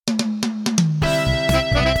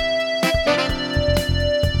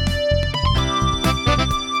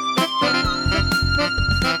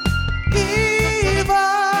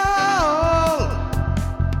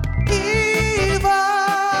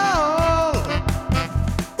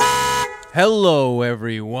Hello,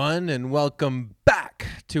 everyone, and welcome back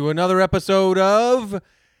to another episode of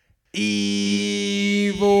Evil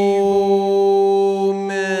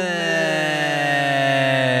Men.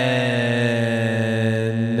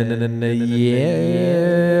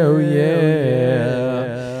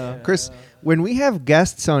 Yeah. Chris, when we have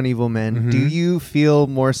guests on Evil Men, do you feel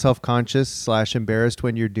more self-conscious / embarrassed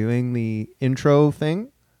when you're doing the intro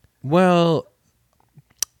thing? Well,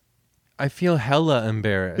 I feel hella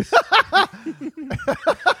embarrassed.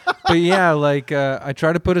 But yeah, I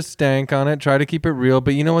try to put a stank on it, try to keep it real.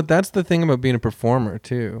 But you know what? That's the thing about being a performer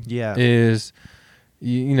too. Yeah. Is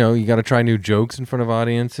you got to try new jokes in front of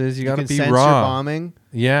audiences. You got to be sense raw. Your bombing.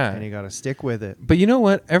 Yeah. And you got to stick with it. But you know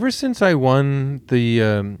what? Ever since I won the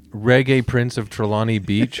Reggae Prince of Trelawney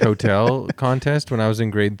Beach Hotel contest when I was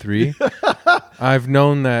in grade 3, I've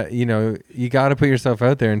known that, you got to put yourself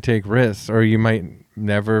out there and take risks, or you might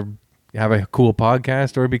never have a cool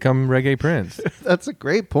podcast or become Reggae Prince. That's a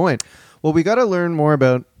great point. Well, we got to learn more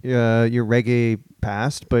about your reggae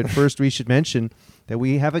past, but first we should mention that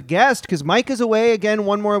we have a guest because Mike is away again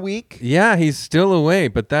one more week. Yeah, he's still away,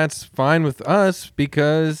 but that's fine with us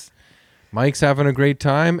because Mike's having a great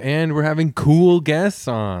time and we're having cool guests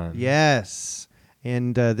on. Yes.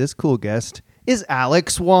 And this cool guest is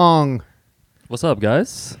Alex Wong. What's up,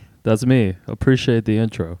 guys? That's me. Appreciate the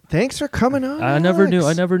intro. Thanks for coming on. I never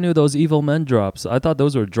knew those Evil Men drops. I thought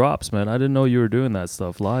those were drops, man. I didn't know you were doing that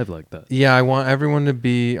stuff live like that. Yeah, I want everyone to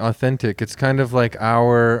be authentic. It's kind of like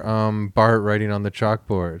our Bart writing on the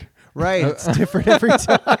chalkboard. Right. It's different every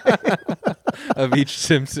time. Of each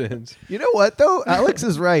Simpsons. You know what, though? Alex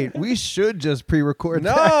is right. We should just pre-record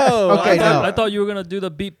No! that. Okay, I thought you were going to do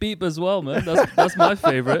the beep beep as well, man. That's my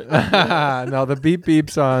favorite. No, the beep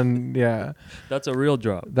beep's on, yeah. That's a real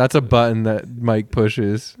drop. That's a button that Mike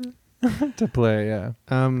pushes to play, yeah.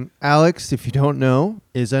 Alex, if you don't know,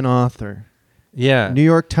 is an author. Yeah. New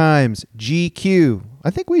York Times, GQ.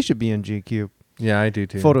 I think we should be in GQ. Yeah, I do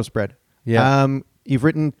too. Photo spread. Yeah. You've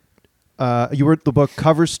written... you wrote the book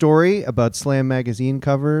Cover Story about Slam magazine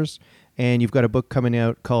covers, and you've got a book coming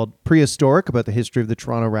out called Prehistoric about the history of the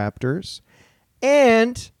Toronto Raptors.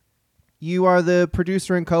 And you are the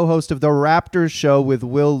producer and co-host of the Raptors show with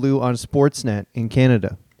Will Liu on Sportsnet in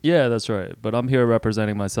Canada. Yeah, that's right. But I'm here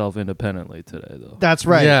representing myself independently today, though. That's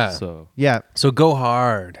right. Yeah. So go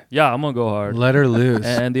hard. yeah, I'm going to go hard. Let her loose.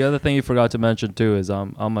 And the other thing you forgot to mention, too, is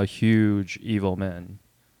I'm a huge Evil Man.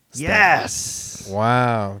 Yes.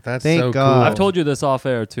 Wow, that's Thank so God. cool. I've told you this off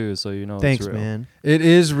air, too, so you know Thanks, it's real. man. It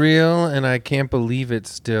is real, and I can't believe it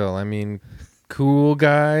still. I mean, cool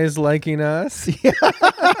guys liking us.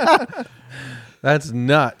 That's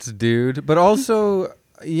nuts, dude. But also,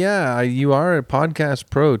 yeah, you are a podcast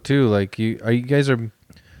pro too. Like, are you guys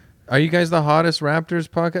the hottest Raptors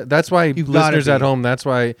podcast? That's why listeners at home. That's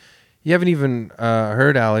why you haven't even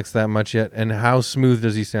heard Alex that much yet. And how smooth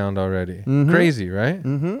does he sound already? Mm-hmm. Crazy, right?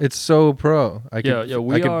 Mm-hmm. It's so pro. We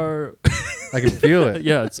are. I can feel it.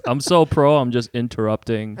 Yeah, I'm so pro. I'm just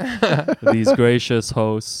interrupting these gracious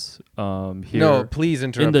hosts here. No, please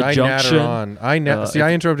interrupt. In the I junction, natter on. I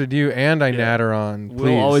interrupted you, and I natter on. Please.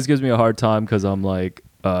 Will always gives me a hard time because I'm like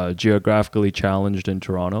geographically challenged in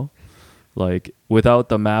Toronto. Like without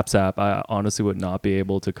the Maps app, I honestly would not be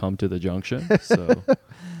able to come to the junction. So,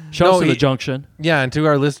 shout out to the junction. Yeah, and to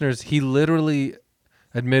our listeners, he literally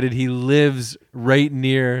admitted he lives right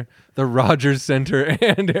near the Rogers Centre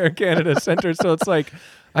and Air Canada Centre. So it's like,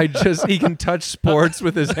 he can touch sports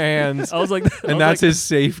with his hands. I was like, and that's his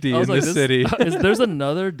safety in the city. There's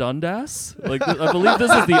another Dundas? Like, I believe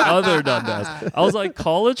this is the other Dundas. I was like,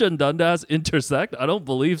 College and Dundas intersect? I don't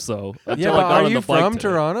believe so. Yeah, but are you from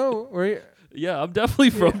Toronto? Yeah, I'm definitely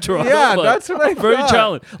from Toronto. Yeah, that's what I thought. Very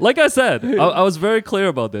challenged. Like I said, I was very clear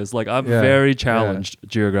about this. Like, I'm very challenged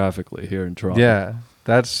geographically here in Toronto. Yeah,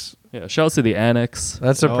 that's... Yeah, shouts to the Annex.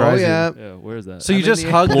 That's surprising. Oh, Yeah, where is that? So you just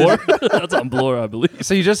hugged Bloor? That's on Bloor, I believe.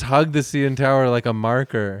 So you just hug the CN Tower like a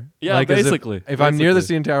marker. Yeah, like basically. If I'm near the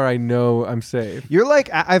CN Tower, I know I'm safe. You're like,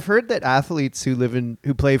 I've heard that athletes who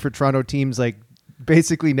play for Toronto teams like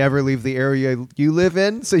basically never leave the area you live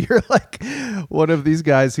in. So you're like one of these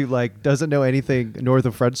guys who like doesn't know anything north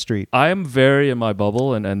of Front Street. I am very in my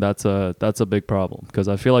bubble, and that's a big problem because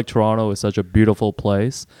I feel like Toronto is such a beautiful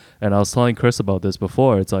place. And I was telling Chris about this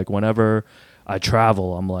before. It's like whenever I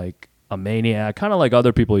travel, I'm like a maniac, kind of like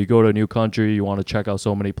other people. You go to a new country, you want to check out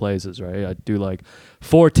so many places, right? I do like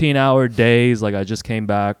 14-hour days. Like I just came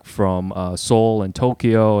back from Seoul and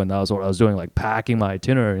Tokyo, and that was what I was doing, like packing my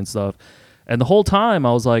itinerary and stuff. And the whole time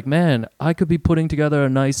I was like, man, I could be putting together a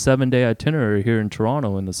nice 7-day itinerary here in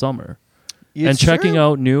Toronto in the summer. Checking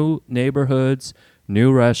out new neighborhoods,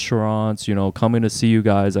 new restaurants, coming to see you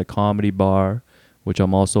guys at Comedy Bar, which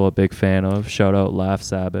I'm also a big fan of. Shout out Laugh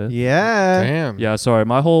Sabbath. Yeah. Damn. Yeah, sorry.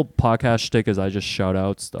 My whole podcast shtick is I just shout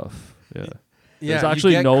out stuff. Yeah. Yeah, There's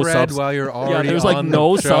actually you get no cred while you're already there's on like the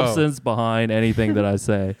no show. substance behind anything that I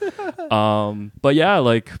say. But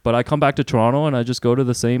yeah, but I come back to Toronto and I just go to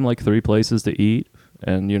the same 3 places to eat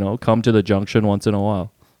and come to the Junction once in a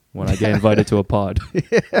while when I get invited to a pod.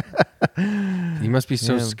 You must be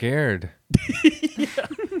so scared.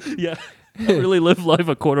 Yeah. I really live life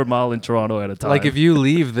a quarter mile in Toronto at a time. Like if you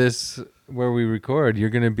leave this where we record, you're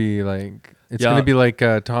gonna be like, it's gonna be like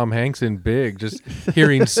Tom Hanks in Big, just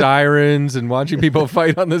hearing sirens and watching people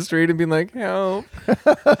fight on the street and being like, help.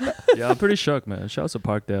 Yeah, I'm pretty shook, man. Shouts to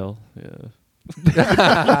Parkdale. Yeah.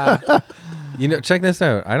 Check this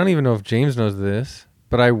out. I don't even know if James knows this,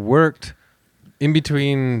 but I worked in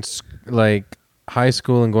between high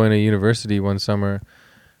school and going to university one summer.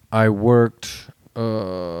 I worked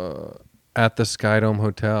at the Skydome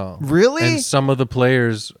Hotel. Really? And some of the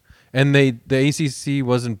players, and the ACC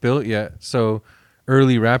wasn't built yet, so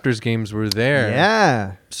early Raptors games were there.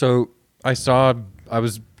 Yeah. So I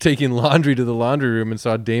was taking laundry to the laundry room and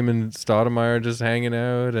saw Damon Stoudemire just hanging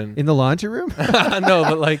out and In the laundry room? no,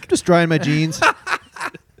 but Just drying my jeans.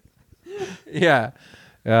 yeah.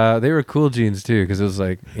 They were cool jeans too, because it was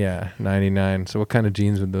 99. So what kind of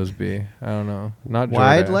jeans would those be? I don't know. Not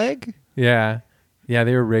Wide Jordache. leg? Yeah. Yeah,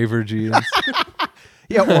 they were raver jeans.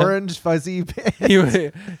 Yeah, orange fuzzy pants.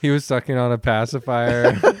 he was sucking on a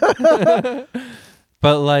pacifier.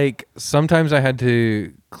 But sometimes I had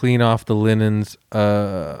to clean off the linens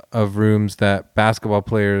of rooms that basketball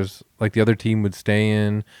players, the other team, would stay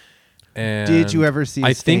in. And Did you ever see?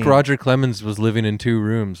 I think Roger Clemens was living in 2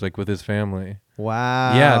 rooms, with his family.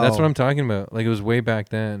 Wow. Yeah, that's what I'm talking about. It was way back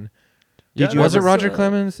then. Was it Roger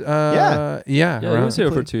Clemens? Yeah. Yeah, he was here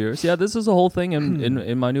for 2 years. Yeah, this is a whole thing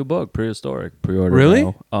in my new book, Prehistoric. Pre-order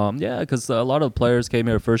Really? now. Yeah, because a lot of players came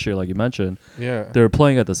here first year, like you mentioned. Yeah. They were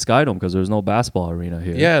playing at the Skydome because there's no basketball arena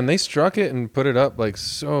here. Yeah, and they struck it and put it up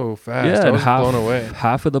so fast. Yeah, I and was blown away.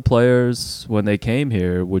 half of the players when they came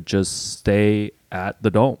here would just stay at the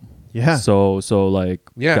Dome. Yeah. So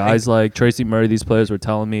Yeah, guys like Tracy Murray, these players were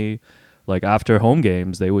telling me, after home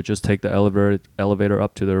games, they would just take the elevator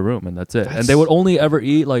up to their room, and that's it. And they would only ever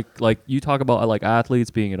eat like you talk about athletes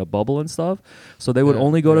being in a bubble and stuff. So they would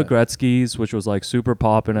only go to Gretzky's, which was super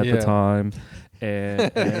poppin' at the time. And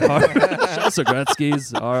shouts to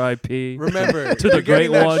Gretzky's, R.I.P. Remember, to the great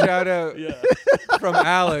one. Shout out from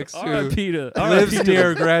Alex, who R.I.P. to lives R.I.P.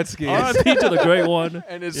 near Gretzky R.I.P. to the great one.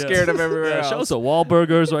 and is scared of everywhere else. Shouts to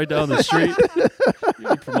Wahlburgers right down the street.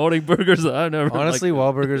 Promoting burgers that I've never. Honestly,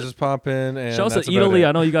 Wahlburgers is popping. And shouts that's to about Italy. it.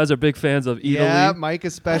 I know you guys are big fans of Italy. Yeah, Mike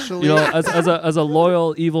especially. As a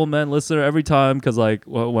loyal Evil Men listener, every time because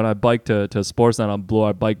when I bike to Sportsnet on Blue,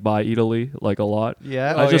 I bike by Italy a lot.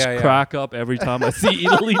 Yeah. I just crack up every time I see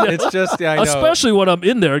Italy. Now. It's just I know. Especially when I'm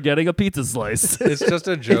in there getting a pizza slice. It's just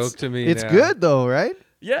a joke to me. It's now. good though, right?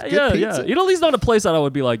 Yeah. pizza. Italy's not a place that I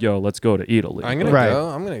would be like, yo, let's go to Italy. I'm gonna Right. go.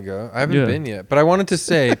 I'm gonna go. I haven't been yet, but I wanted to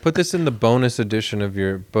say, put this in the bonus edition of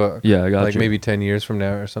your book. Yeah, I got you. Maybe 10 years from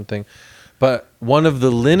now or something. But one of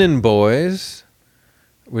the linen boys,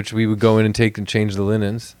 which we would go in and take and change the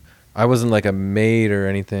linens. I wasn't a maid or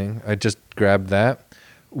anything. I just grabbed that.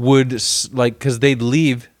 Would because they'd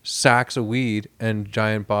leave sacks of weed and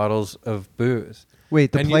giant bottles of booze.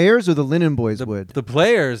 Wait, the players or the linen boys would? The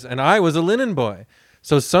players, and I was a linen boy.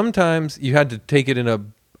 So sometimes you had to take it in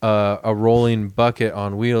a rolling bucket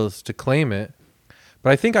on wheels to claim it.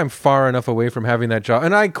 But I think I'm far enough away from having that job.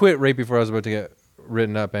 And I quit right before I was about to get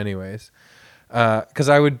written up anyways. Because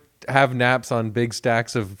I would have naps on big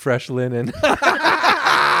stacks of fresh linen.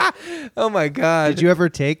 Oh, my God. Did you ever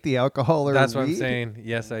take the alcohol or That's what I'm weed? saying.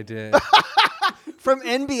 Yes, I did. From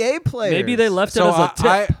NBA players. Maybe they left it as a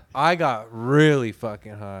tip. I got really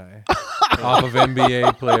fucking high off of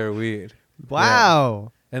NBA player weed.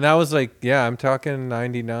 Wow. Yeah. And that was I'm talking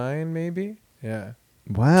 99 maybe. Yeah.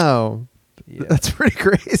 Wow. Yeah. That's pretty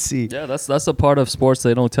crazy. Yeah, that's a part of sports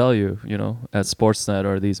they don't tell you, at Sportsnet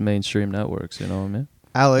or these mainstream networks, you know what I mean?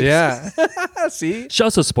 Alex. Yeah. See?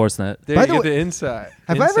 Shouts to Sportsnet. There By you the get way, the insight.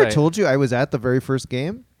 Have I ever told you I was at the very first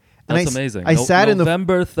game? And That's I amazing. I sat in the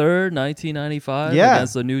November 3rd, 1995 Yeah.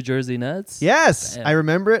 against the New Jersey Nets. Yes, Damn. I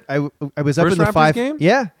remember it. I was up First in the Raptors 5 game?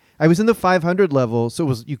 Yeah. I was in the 500 level,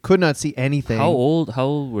 so you could not see anything. How old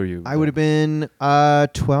were you? I would have been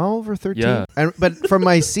 12 or 13. Yeah. But from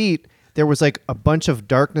my seat, there was a bunch of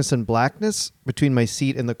darkness and blackness between my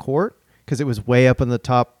seat and the court because it was way up in the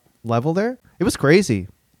top level there. It was crazy.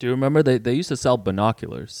 Do you remember they used to sell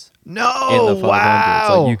binoculars No, in the 500s?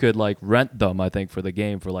 wow. Like you could like rent them, I think, for the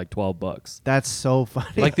game for like $12. That's so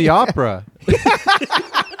funny. Like the opera.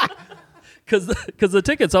 Because the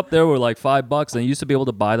tickets up there were like $5, and you used to be able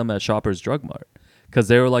to buy them at Shoppers Drug Mart because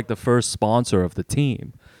they were like the first sponsor of the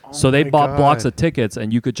team. So they my bought blocks God. of tickets,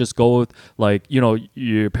 and you could just go with, like, you know,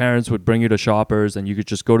 your parents would bring you to Shoppers, and you could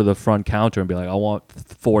just go to the front counter and be like, I want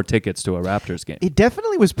 4 tickets to a Raptors game. It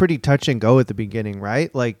definitely was pretty touch and go at the beginning,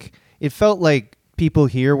 right? Like, it felt like people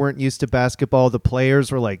here weren't used to basketball. The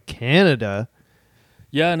players were like, Canada.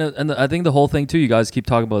 Yeah, and I think the whole thing, too, you guys keep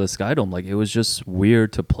talking about the Sky Dome. Like, it was just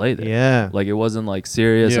weird to play there. Yeah. Like, it wasn't, like,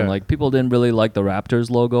 serious, and, Yeah. like, people didn't really like the Raptors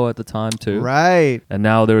logo at the time, too. Right. And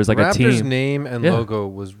now there was, like, Raptors' a team. name and Yeah. logo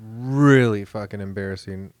was really fucking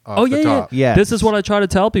embarrassing off Oh, the yeah, top. Yeah. This is what I try to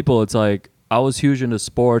tell people. It's like, I was huge into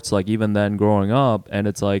sports, like, even then growing up, and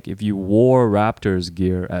it's like, if you wore Raptors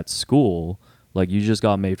gear at school, like, you just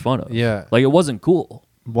got made fun of. Yeah. Like, it wasn't cool.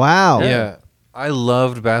 Wow. Yeah. I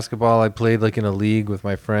loved basketball. I played like in a league with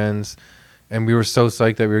my friends, and we were so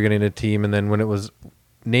psyched that we were getting a team. And then when it was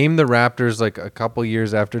named the Raptors, like a couple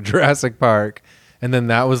years after Jurassic Park, and then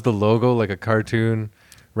that was the logo, like a cartoon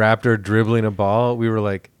raptor dribbling a ball, we were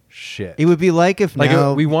like, shit. It would be like if Like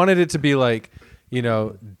now we wanted it to be like, you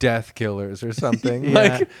know, Death Killers or something. Yeah.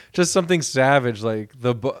 Like just something savage, like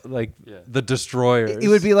the Destroyers. it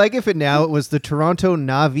would be like if it now it was the Toronto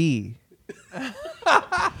Na'vi.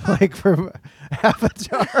 Like from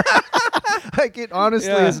Avatar. Like it honestly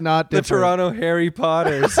Yeah, is not the different. Toronto Harry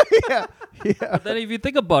Potters. Yeah. Yeah. But then if you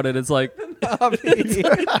think about it, it's like,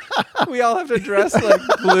 We all have to dress like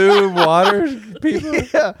blue water people.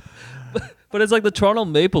 Yeah. but it's like the Toronto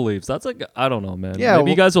Maple Leafs. That's like, I don't know, man. Yeah, Maybe well-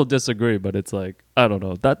 you guys will disagree, but it's like, I don't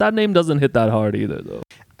know. That name doesn't hit that hard either, though.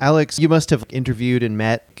 Alex, you must have interviewed and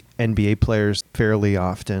met NBA players fairly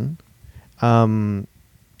often.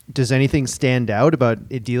 Does anything stand out about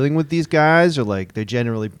it dealing with these guys, or like they're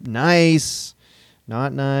generally nice,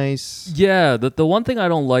 not nice? Yeah, the one thing I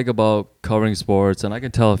don't like about covering sports, and I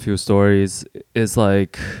can tell a few stories, is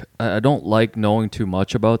like I don't like knowing too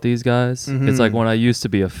much about these guys. Mhm. It's like when I used to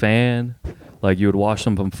be a fan, like you would watch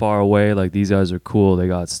them from far away, like these guys are cool. They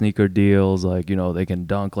got sneaker deals, like, you know, they can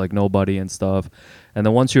dunk like nobody and stuff. And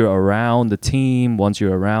then once you're around the team, once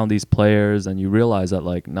you're around these players, and you realize that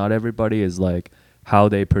like not everybody is like how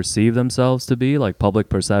they perceive themselves to be, like public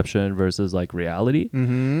perception versus like reality.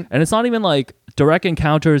 Mm-hmm. And it's not even like direct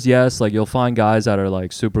encounters. Yes, like you'll find guys that are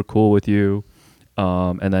like super cool with you,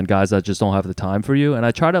 and then guys that just don't have the time for you. And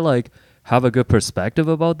I try to like have a good perspective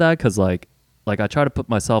about that, because like I try to put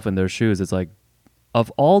myself in their shoes. It's like, of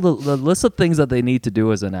all the list of things that they need to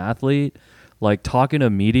do as an athlete, like talking to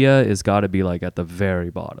media is got to be like at the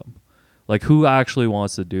very bottom. Like who actually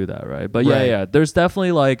wants to do that, right? But Right. yeah, there's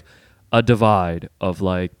definitely like a divide of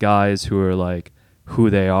like guys who are like who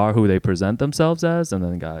they are, who they present themselves as, and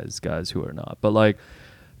then guys who are not. But like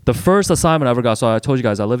the first assignment I ever got, so I told you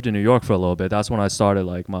guys I lived in New York for a little bit. That's when I started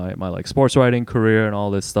like my like sports writing career and all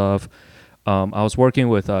this stuff. I was working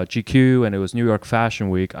with GQ, and it was New York Fashion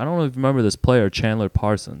Week. I don't know if you remember this player, Chandler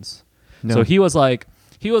Parsons. No. So he was like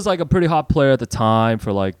a pretty hot player at the time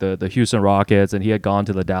for like the Houston Rockets, and he had gone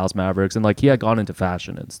to the Dallas Mavericks, and like he had gone into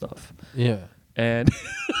fashion and stuff. Yeah. And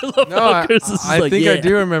I love No, how I Chris is I like, think yeah. I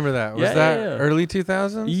do remember that. Was Yeah, that yeah, yeah. early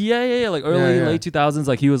 2000s? Yeah, like early Yeah. late 2000s.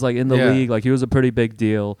 Like he was like in the Yeah. league. Like he was a pretty big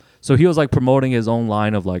deal. So he was like promoting his own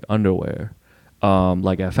line of like underwear,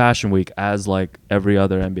 like at Fashion Week, as like every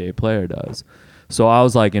other NBA player does. So I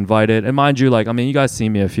was like invited, and mind you, like I mean, you guys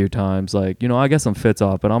seen me a few times. Like, you know, I get some fits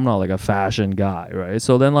off, but I'm not like a fashion guy, right?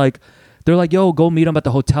 So then like they're like, yo, go meet him at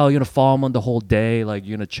the hotel. You're gonna follow him on the whole day. Like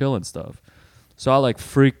you're gonna chill and stuff. So I like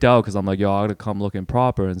freaked out because I'm like, yo, I gotta come looking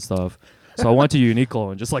proper and stuff. So I went to Uniqlo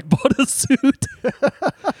and just like bought a suit.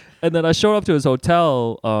 And then I showed up to his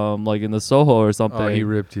hotel, like in the Soho or something. Oh, he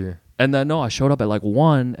ripped you. And then no, I showed up at like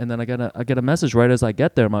 1, and then I get a message right as I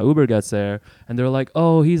get there. My Uber gets there, and they're like,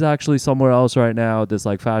 "Oh, he's actually somewhere else right now at this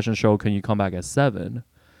like fashion show. Can you come back at 7?"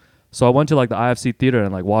 So I went to like the IFC theater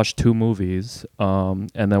and like watched 2 movies, and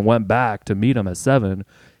then went back to meet him at 7.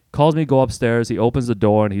 Calls me, go upstairs. He opens the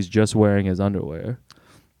door, and he's just wearing his underwear.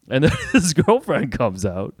 And then his girlfriend comes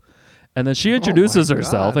out. And then she introduces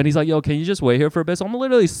herself, God. and he's like, yo, can you just wait here for a bit? So I'm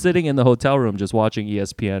literally sitting in the hotel room just watching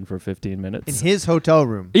ESPN for 15 minutes. In his hotel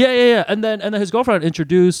room. Yeah. And then his girlfriend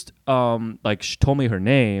introduced, like she told me her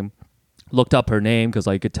name, looked up her name because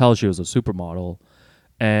I could tell she was a supermodel.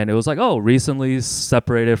 And it was like, oh, recently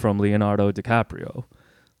separated from Leonardo DiCaprio.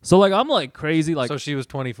 So like, I'm like crazy. Like, So she was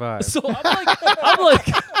 25. so I'm like,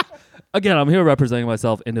 again, I'm here representing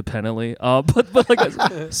myself independently. But like,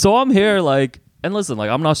 so I'm here like and listen, like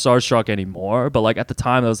I'm not starstruck anymore, but like at the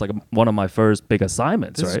time, that was like one of my first big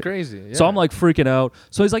assignments. This right? is crazy. Yeah. So I'm like freaking out.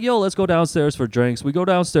 So he's like, "Yo, let's go downstairs for drinks." We go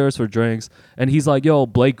downstairs for drinks, and he's like, "Yo,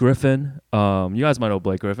 Blake Griffin. You guys might know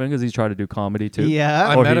Blake Griffin because he's trying to do comedy too." Yeah.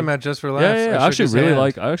 I Or met he- him at Just for Yeah, Laughs. yeah. I shook his hand.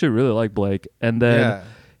 I actually really like Blake. And then Yeah.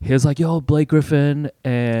 he was like, "Yo, Blake Griffin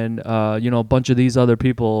and a bunch of these other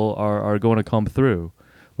people are going to come through,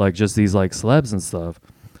 like just these like celebs and stuff."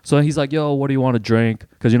 So he's like, "Yo, what do you want to drink?"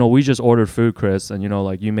 Because we just ordered food, Chris, and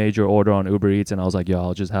like you made your order on Uber Eats, and I was like, "Yo,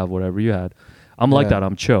 I'll just have whatever you had." I'm like Yeah. that.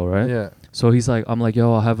 I'm chill, right? Yeah. So I'm like,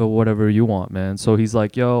 "Yo, I'll have whatever you want, man." So he's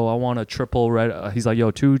like, "Yo, I want a triple red." He's like, "Yo,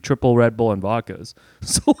 2 triple Red Bull and vodkas."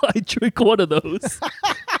 So I drink one of those,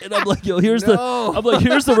 and I'm like, "Yo, here's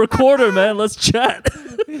the recorder, man. Let's chat."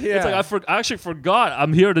 Yeah. It's like I actually forgot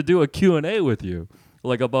I'm here to do a Q&A with you,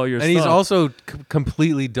 like about your And stuff. he's also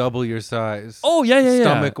completely double your size. Oh yeah.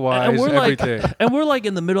 Stomach-wise, and we're everything. Like, and we're like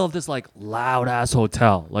in the middle of this like loud ass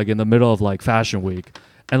hotel, like in the middle of like Fashion Week,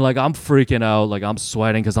 and like I'm freaking out, like I'm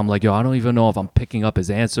sweating because I'm like, yo, I don't even know if I'm picking up his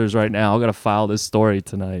answers right now. I gotta file this story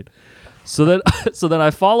tonight. So then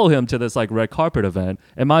I follow him to this like red carpet event,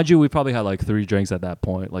 and mind you, we probably had like 3 drinks at that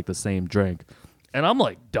point, like the same drink. And I'm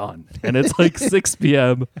like done. And it's like 6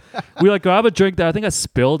 p.m. We like grab a drink there. I think I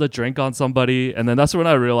spilled a drink on somebody. And then that's when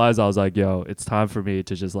I realized I was like, yo, it's time for me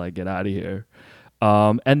to just like get out of here.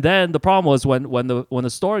 And then the problem was when the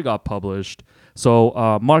story got published.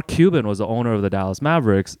 So Mark Cuban was the owner of the Dallas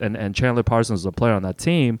Mavericks, and Chandler Parsons was a player on that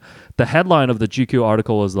team. The headline of the GQ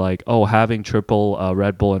article was like, "Oh, having triple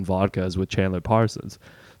Red Bull and vodkas with Chandler Parsons."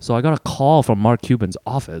 So I got a call from Mark Cuban's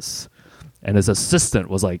office, and his assistant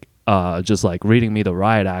was like, just like reading me the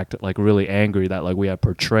riot act, like really angry that like we had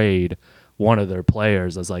portrayed one of their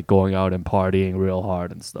players as like going out and partying real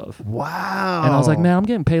hard and stuff. Wow. And I was like, man, I'm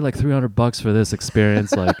getting paid like $300 for this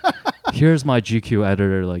experience. Like, here's my GQ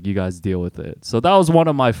editor. Like, you guys deal with it. So that was one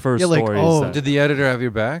of my first You're like, stories. oh, that- Did the editor have your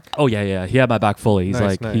back? oh yeah. He had my back fully. He's Nice,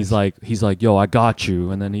 like, nice. he's like, yo, I got you.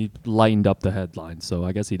 And then he lightened up the headline. So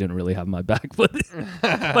I guess he didn't really have my back,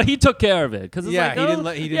 but he took care of it. Cause it's Yeah,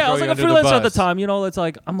 like, he didn't yeah, I throw was you like a under the freelancer at the bus. time. It's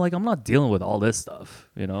like, I'm not dealing with all this stuff,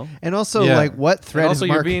 And also, Yeah. like, what And thread also, is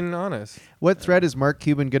you're Mark? being honest. What thread is Mark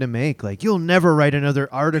Cuban gonna make? Like, you'll never write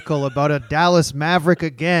another article about a Dallas Maverick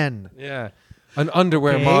again. Yeah. An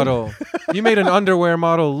underwear Okay. model. You made an underwear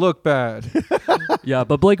model look bad. Yeah,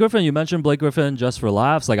 but Blake Griffin, you mentioned Blake Griffin just for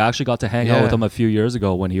laughs. Like I actually got to hang out Yeah. with him a few years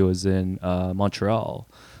ago when he was in Montreal,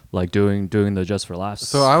 like doing the Just for Laughs.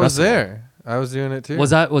 So I was festival. there. I was doing it too. Was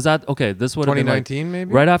that okay? This would have been like 2019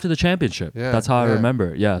 maybe? right after the championship. Yeah, That's how I yeah.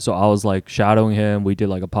 remember. Yeah, so I was like shadowing him. We did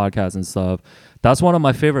like a podcast and stuff. That's one of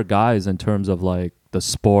my favorite guys in terms of like the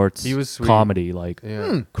sports He was sweet. comedy, like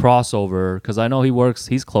Yeah. crossover. Because I know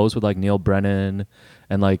he's close with like Neil Brennan,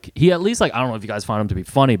 and like he at least like I don't know if you guys find him to be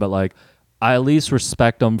funny, but like I at least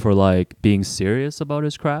respect him for like being serious about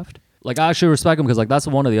his craft. Like I actually respect him because like that's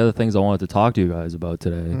one of the other things I wanted to talk to you guys about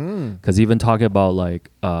today. Because even talking about like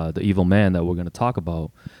the evil man that we're gonna talk about,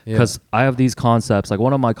 Yeah. because I have these concepts. Like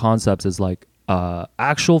one of my concepts is like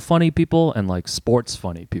actual funny people and like sports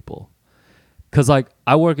funny people. Because like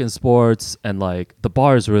I work in sports and like the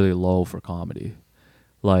bar is really low for comedy.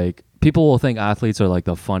 Like people will think athletes are like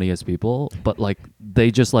the funniest people, but like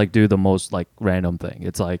they just like do the most like random thing.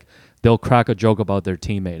 It's like they'll crack a joke about their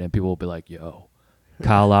teammate and people will be like, yo,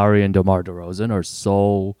 Kyle Lowry and DeMar DeRozan are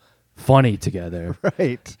so funny together.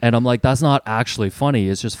 Right. And I'm like, that's not actually funny.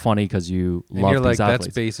 It's just funny because you And love you're these like, athletes.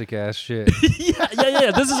 that's basic ass shit.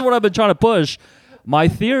 yeah. This is what I've been trying to push. My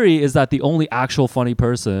theory is that the only actual funny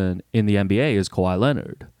person in the NBA is Kawhi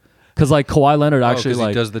Leonard. Because like Kawhi Leonard actually 'cause like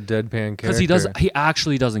he does the deadpan character. because he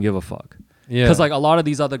actually doesn't give a fuck. Yeah. Because like a lot of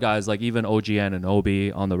these other guys, like even OG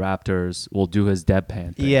Anunoby on the Raptors, will do his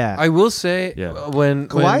deadpan thing. Yeah. I will say Yeah. when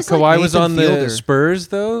Kawhi's Kawhi like was Nathan on Fielder. the Spurs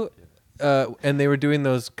though, and they were doing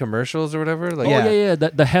those commercials or whatever. Like, Oh yeah.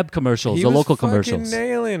 The Heb commercials, he the was local fucking commercials.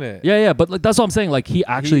 nailing it. Yeah. But like that's what I'm saying. Like he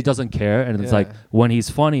actually He- doesn't care, and it's yeah. like when he's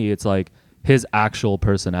funny, it's like his actual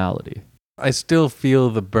personality. I still feel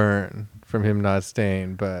the burn from him not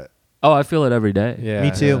staying, but Oh, I feel it every day. yeah, Me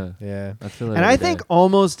too. Yeah. I feel it. And every I day. think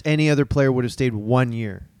almost any other player would have stayed 1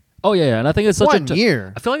 year. Oh yeah, and I think it's such 1 a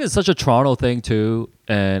year. I feel like it's such a Toronto thing too,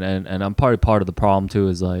 and I'm part of the problem too.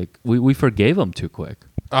 Is like we forgave him too quick.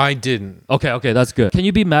 I didn't. Okay, that's good. Can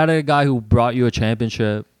you be mad at a guy who brought you a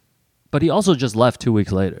championship, but he also just left 2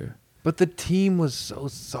 weeks later? But the team was so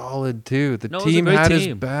solid too. The No, it was a team great had his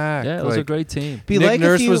team. back. Yeah, it was a Like, great team. Be Nick like if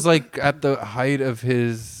Nurse you- was like at the height of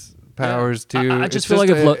his powers too. I It's just feel like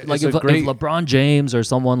if it's a great- LeBron James or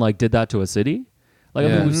someone like did that to a city, Like, I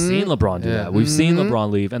mean, Yeah. we've seen LeBron do Yeah. that. We've seen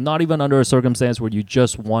LeBron leave, and not even under a circumstance where you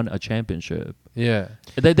just won a championship. Yeah.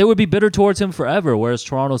 They would be bitter towards him forever, whereas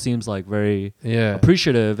Toronto seems like very Yeah.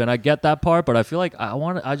 appreciative, and I get that part, but I feel like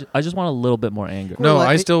I just want a little bit more anger. No, Well,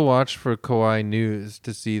 I still watch for Kawhi news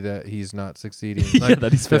to see that he's not succeeding. Yeah, Like,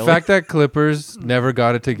 that he's the failing. fact that Clippers never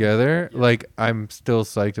got it together, like I'm still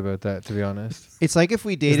psyched about that. To be honest, It's like if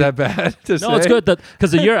we is dated. that bad to say? No, it's good that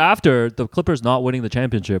because the year after the Clippers not winning the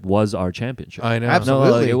championship was our championship. I know. Absolutely.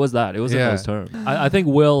 No, like, it was that. It was in Yeah. those terms. I think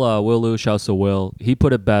Will Lou, shouts to Will. He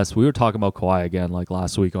put it best. We were talking about Kawhi again, like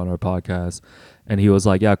last week on our podcast, and he was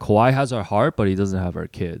like, "Yeah, Kawhi has our heart, but he doesn't have our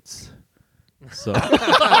kids." So, I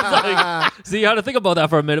was like, see, you had to think about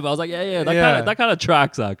that for a minute. But I was like, yeah, that kind of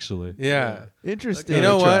tracks actually. Yeah. Interesting. You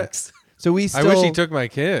know what? So we I still. wish he took my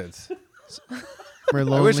kids. We're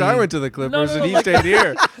I wish I lonely. went to the Clippers no, and he stayed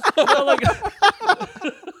here. No, like,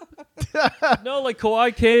 no, like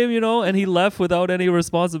Kawhi came, and he left without any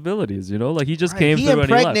responsibilities. Like he just came He through and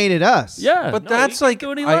he left. impregnated us. Yeah, But no, that's he like came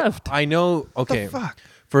through and he I, left. I know. Okay, fuck?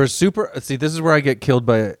 for a super. See, this is where I get killed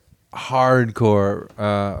by hardcore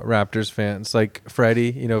Raptors fans, like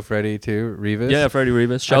Freddie. You know Freddie too, Rivas. Yeah, Freddie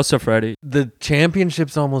Rivas. Shouts to Freddie. The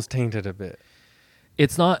championship's almost tainted a bit.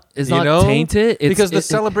 It's not know? tainted. Because the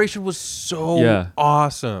celebration was so Yeah.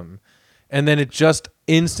 awesome, and then it just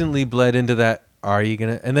instantly bled into that. Are you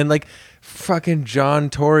gonna? And then like fucking John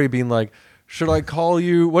Tory being like, "Should I call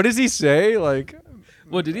you?" What does he say? Like,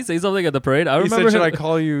 What did he say something at the parade? I he remember. said, "Should him- I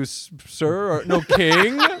call you sir or no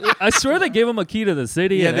king?" I swear they gave him a key to the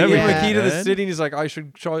city. Yeah, and they gave him everything, a key to the man. city, and he's like, "I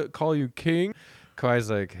should call you king." Kawhi's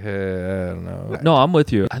like, hey, I don't know. No, I'm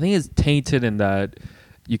with you. I think it's tainted in that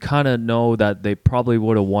you kind of know that they probably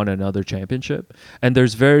would have won another championship. And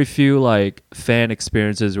there's very few like fan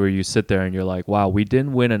experiences where you sit there and you're like, wow, we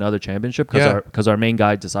didn't win another championship because our main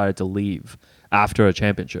guy decided to leave after a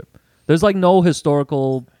championship. There's like no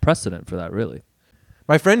historical precedent for that, really.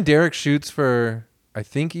 My friend Derek shoots for, I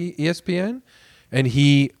think, ESPN, and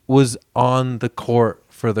he was on the court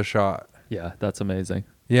for the shot. Yeah, that's amazing.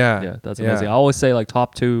 Yeah. Yeah, that's amazing. I always say like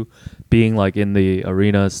top two being like in the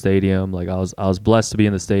arena stadium. Like I was blessed to be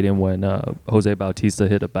in the stadium when Jose Bautista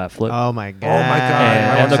hit a bat flip. Oh my god. Oh my God.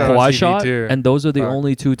 I And the watched that on Kawhi TV shot. too. And those are the Fuck.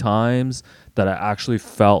 only two times that I actually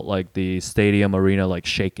felt like the stadium arena like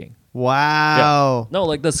shaking. Wow. No,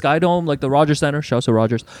 like the Sky Dome, like the Rogers Center, shouts to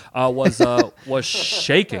Rogers, was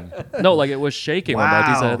shaking. No, like it was shaking when Wow.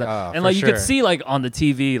 Bautista hit that. Oh, And for like you could sure. see like on the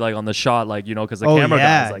TV, like on the shot, like because the Oh, camera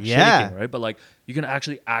yeah, guy is like yeah. shaking, right? But like you can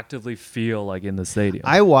actually actively feel like in the stadium.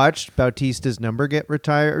 I watched Bautista's number get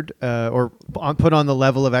retired put on the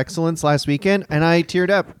level of excellence last weekend, and I teared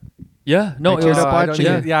up. yeah, no, I it teared was up I watching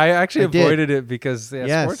don't- it. Yeah, I actually I did. avoided it because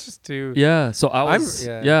Yes. sports is too. Yeah, so I I'm- was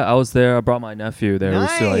yeah. I was there. I brought my nephew there. Who's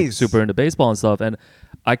like Nice. super into baseball and stuff, and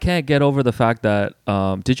I can't get over the fact that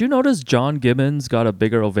did you notice John Gibbons got a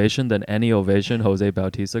bigger ovation than any ovation Jose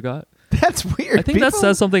Bautista got? That's weird. I think that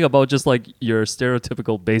says something about just like your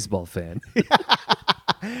stereotypical baseball fan.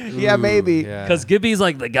 Yeah, maybe. Yeah. Because Gibby's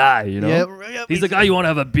like the guy, Yeah, He's the guy you want to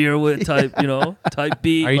have a beer with, type, type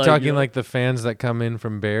beat. Are you talking know. like the fans that come in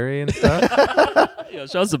from Barrie and stuff? Yeah,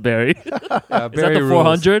 shouts to Barry. Is Yeah, that Barrie the rules.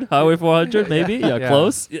 400? Highway 400, maybe? Yeah, Yeah.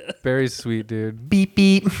 close. Yeah. Barry's sweet, dude. Beep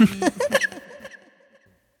beep.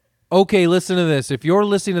 Okay, listen to this. If you're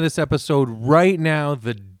listening to this episode right now,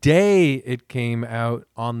 the day it came out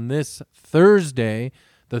on this Thursday,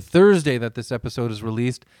 the Thursday that this episode is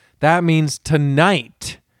released, that means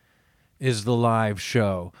tonight is the live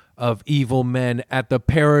show of Evil Men at the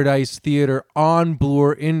Paradise Theatre on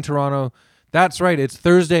Bloor in Toronto. That's right. It's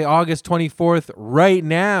Thursday, August 24th right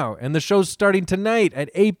now, and the show's starting tonight at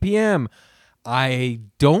 8 p.m. I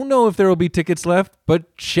don't know if there will be tickets left,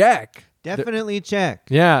 but check. Definitely check.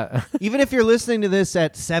 Yeah. Even if you're listening to this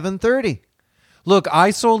at 7:30. Look,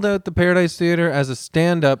 I sold out the Paradise Theater as a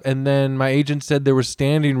stand-up, and then my agent said there were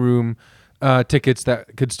standing room tickets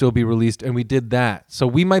that could still be released, and we did that. So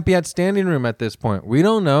we might be at standing room at this point. We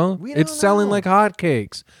don't know. It's selling like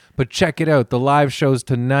hotcakes. But check it out. The live show's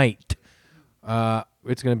tonight.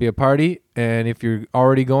 It's going to be a party, and if you're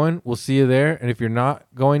already going, we'll see you there. And if you're not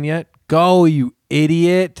going yet, go, you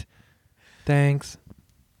idiot. Thanks.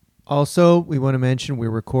 Also, we want to mention we're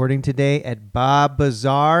recording today at Bob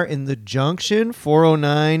Bazaar in the Junction,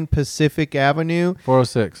 409 Pacific Avenue.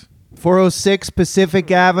 406. 406 Pacific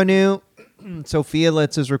Avenue. Sophia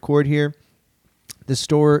lets us record here. The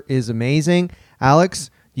store is amazing. Alex,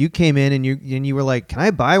 you came in and you were like, "Can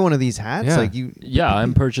I buy one of these hats?" Yeah. Like you. Yeah,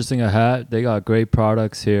 I'm purchasing a hat. They got great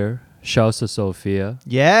products here. Shouts to Sophia.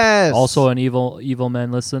 Yes. Also an Evil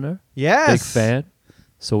Men listener. yes. Big fan.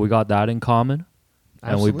 So we got that in common.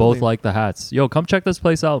 And we both Absolutely. like the hats. Yo, come check this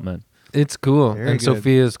place out, man. It's cool. Very and good.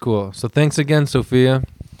 Sophia's cool. So thanks again, Sophia.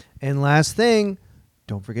 And last thing,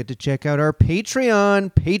 don't forget to check out our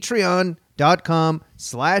Patreon,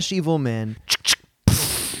 patreon.com/evilmen.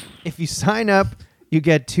 If you sign up, you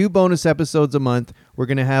get 2 bonus episodes a month. We're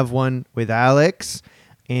going to have one with Alex,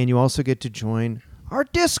 and you also get to join our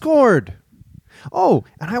Discord. Oh,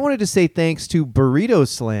 and I wanted to say thanks to Burrito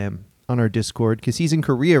Slam on our Discord because he's in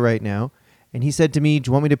Korea right now, and he said to me, do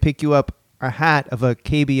you want me to pick you up a hat of a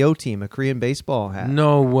KBO team, a Korean baseball hat?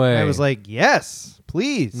 No way. I was like, yes,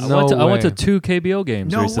 please. No I went to way. 2 KBO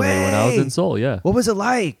games No recently when I was way. in Seoul. Yeah. What was it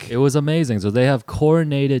like? It was amazing. So they have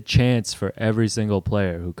coordinated chants for every single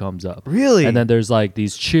player who comes up. Really? And then there's like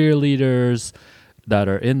these cheerleaders that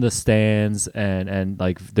are in the stands, and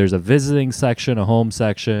like there's a visiting section, a home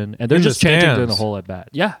section, and they're In the just chanting during the stands? whole at bat.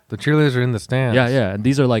 Yeah. The cheerleaders are in the stands. Yeah. And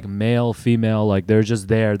these are like male, female, like they're just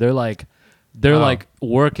there. They're like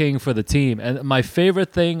working for the team. And my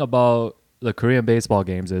favorite thing about the Korean baseball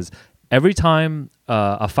games is every time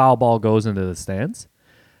a foul ball goes into the stands,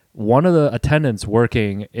 one of the attendants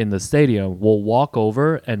working in the stadium will walk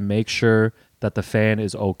over and make sure that the fan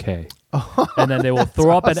is okay. And then they will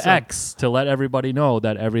throw up an awesome. X to let everybody know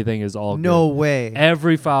that everything is all No good. way.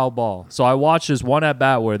 Every foul ball. So I watched this one at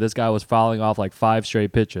bat where this guy was fouling off like 5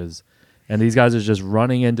 straight pitches. And these guys are just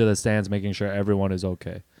running into the stands, making sure everyone is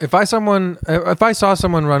okay. If I saw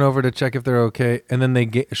someone run over to check if they're okay, and then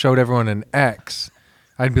they showed everyone an X,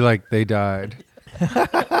 I'd be like, they died.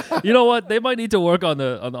 You know what? They might need to work on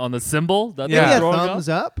the symbol that Yeah. they're throwing thumbs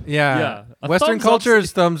up. up. Yeah. A Western thumbs culture up's-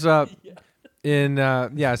 is thumbs up. In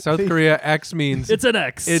South Korea, X means It's an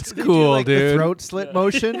X. it's Did you cool, like the dude. throat slit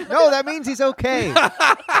motion? No, that means he's okay.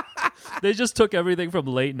 They just took everything from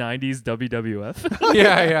late 90s WWF.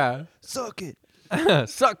 Yeah. Suck it.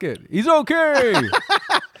 Suck it. He's okay.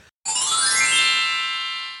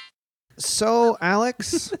 So,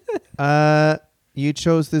 Alex, you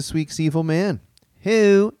chose this week's evil man.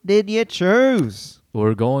 Who did you choose?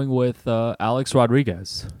 We're going with Alex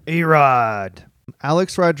Rodriguez. A-Rod.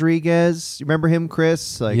 Alex Rodriguez. You remember him,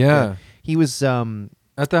 Chris? Yeah. He was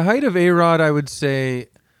At the height of A-Rod, I would say,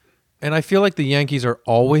 and I feel like the Yankees are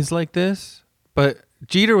always like this, but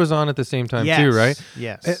Jeter was on at the same time too, right?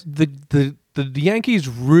 Yes. The Yankees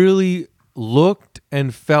really looked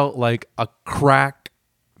and felt like a crack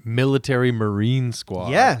military Marine squad.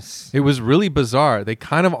 Yes. It was really bizarre. They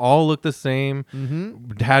kind of all looked the same,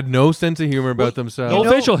 had no sense of humor about themselves. No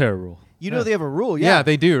know- facial hair rule. You know they have a rule. yeah. Yeah.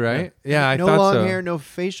 they do, right? Yeah, I no thought long so. hair, no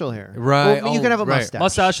facial hair. Right. Well, you can have a right. mustache.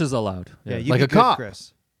 Mustache is allowed. Yeah, you Like get a good, cop.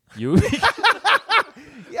 Chris. You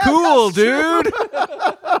Yeah, Cool, that's true.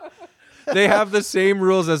 dude. They have the same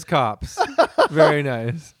rules as cops. Very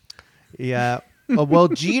nice. Yeah. Well,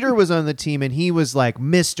 Jeter was on the team, and he was like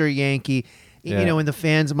Mr. Yankee. Yeah. You know, in the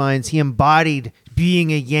fans' minds, he embodied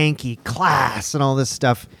being a Yankee, class, and all this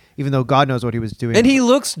stuff. Even though God knows what he was doing. And he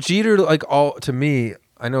looks Jeter like all to me.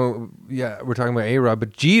 I know, we're talking about A-Rod,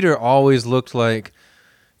 but Jeter always looked like,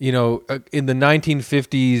 in the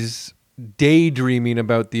 1950s, daydreaming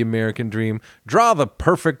about the American dream. Draw the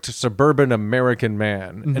perfect suburban American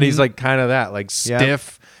man, and he's like kind of that, like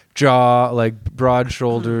stiff jaw, like broad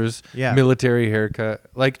shoulders, Yeah. military haircut.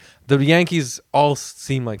 Like the Yankees all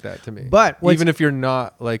seem like that to me. But what's- even if you're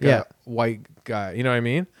not like Yeah. a white guy, you know what I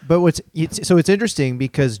mean? But it's interesting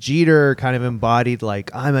because Jeter kind of embodied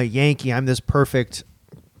like, I'm a Yankee, I'm this perfect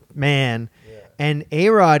man. And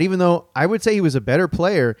A-Rod, even though I would say he was a better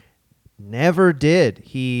player, never did.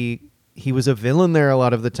 He was a villain there a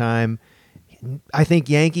lot of the time. I think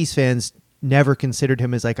Yankees fans never considered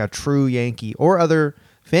him as like a true Yankee, or other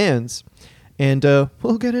fans. And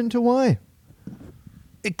we'll get into why.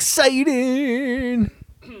 Exciting.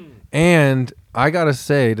 And I gotta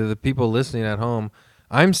say to the people listening at home,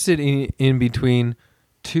 I'm sitting in between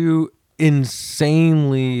two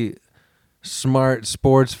insanely smart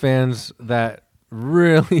sports fans that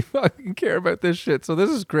really fucking care about this shit. So this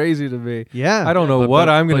is crazy to me. Yeah. I don't know what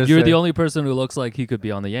I'm gonna But say. you're the only person who looks like he could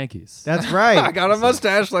be on the Yankees. That's right. I got a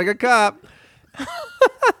mustache like a cop.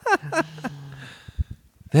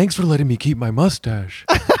 Thanks for letting me keep my mustache.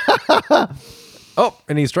 Oh,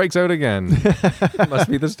 and he strikes out again. Must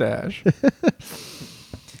be the stash.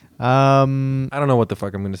 I don't know what the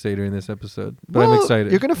fuck I'm going to say during this episode, but I'm Well,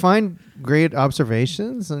 excited. You're going to find great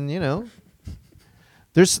observations, and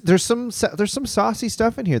there's some saucy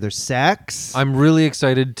stuff in here. There's sex. I'm really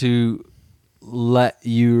excited to let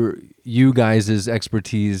you guys'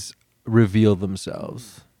 expertise reveal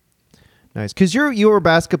themselves. Nice, because you were a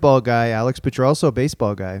basketball guy, Alex, but you're also a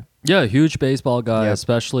baseball guy. Yeah, huge baseball guy, Yep.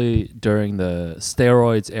 especially during the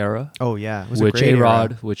steroids era, Oh yeah, it was a which great era.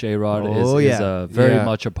 A-Rod Oh, is yeah. very Yeah.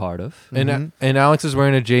 much a part of. And Alex is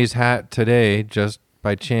wearing a Jays hat today, just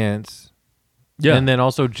by chance. Yeah, And then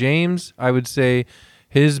also James, I would say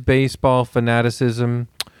his baseball fanaticism,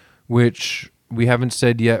 which we haven't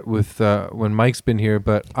said yet with when Mike's been here,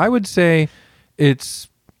 but I would say it's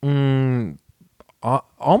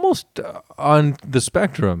almost on the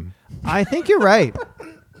spectrum. I think you're right.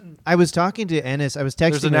 I was talking to Ennis. I was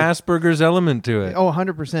texting. There's an with- Asperger's element to it. Oh,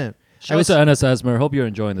 100%. shout out to Ennis Esmer. Hope you're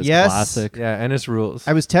enjoying this Yes. classic. Yeah, Ennis rules.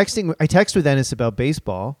 I text with Ennis about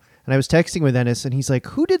baseball, and I was texting with Ennis, and he's like,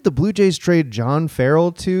 "Who did the Blue Jays trade John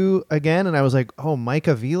Farrell to again?" And I was like, "Oh, Mike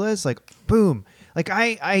Avila's." Like, boom. Like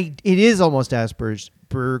it is almost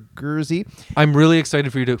Asperger's-y. I'm really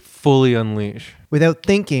excited for you to fully unleash. Without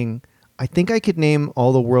thinking, I think I could name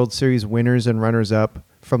all the World Series winners and runners-up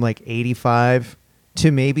from like 85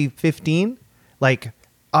 to maybe 15, like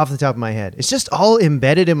off the top of my head. It's just all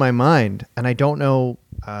embedded in my mind, and I don't know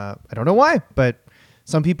why, but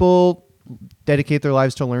some people dedicate their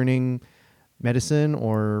lives to learning medicine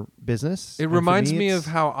or business. It and for reminds me it's-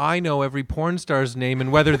 of how I know every porn star's name and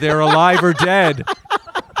whether they're alive or dead.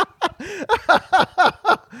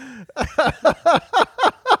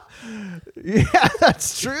 Yeah,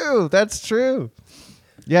 that's true. That's true.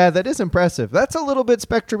 Yeah, that is impressive. That's a little bit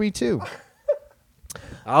spectrum-y too.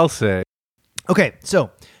 I'll say. Okay,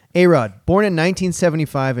 so A-Rod, born in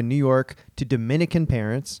 1975 in New York to Dominican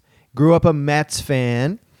parents, grew up a Mets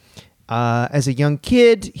fan. As a young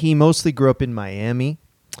kid, he mostly grew up in Miami.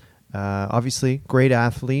 Obviously, great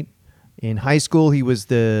athlete. In high school, he was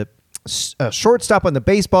the shortstop on the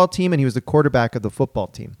baseball team, and he was the quarterback of the football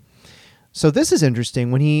team. So this is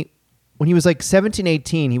interesting. When he was like 17,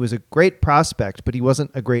 18, he was a great prospect, but he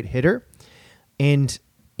wasn't a great hitter. And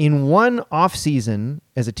in one off season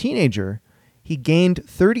as a teenager, he gained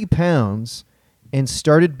 30 pounds and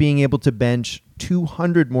started being able to bench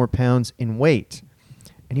 200 more pounds in weight.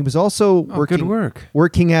 And he was also good work.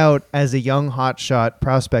 working out as a young hotshot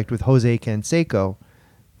prospect with Jose Canseco,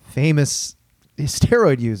 famous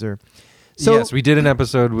steroid user. So, yes, we did an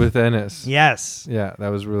episode with Ennis. Yes. Yeah, that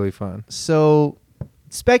was really fun. So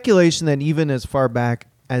speculation that even as far back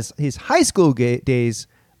as his high school days,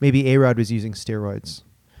 maybe A-Rod was using steroids.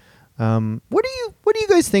 What do you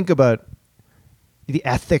guys think about the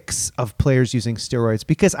ethics of players using steroids?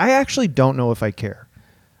 Because I actually don't know if I care.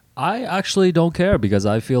 I actually don't care because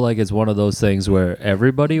I feel like it's one of those things where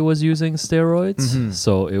everybody was using steroids,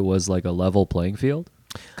 so it was like a level playing field.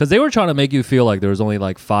 Because they were trying to make you feel like there was only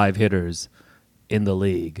like 5 hitters in the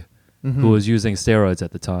league who was using steroids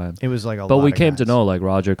at the time. It was like a lot But we of came to guys. know like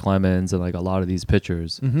Roger Clemens and like a lot of these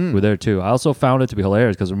pitchers were there too. I also found it to be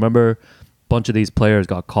hilarious because remember, a bunch of these players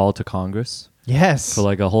got called to Congress Yes. for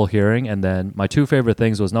like a whole hearing, and then my 2 favorite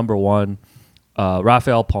things was number one,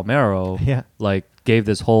 Rafael Palmeiro Yeah. like gave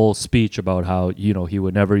this whole speech about how he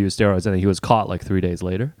would never use steroids, and then he was caught like 3 days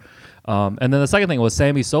later. And then the second thing was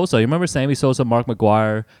Sammy Sosa. You remember Sammy Sosa? Mark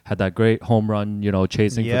McGwire had that great home run,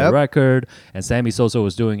 chasing for the Yep. record. And Sammy Sosa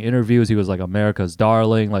was doing interviews. He was like America's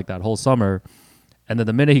darling, like that whole summer. And then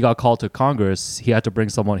the minute he got called to Congress, he had to bring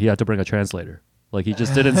a translator. Like he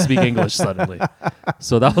just didn't speak English suddenly.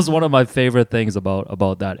 So that was one of my favorite things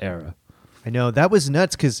about that era. I know. That was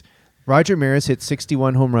nuts because Roger Maris hit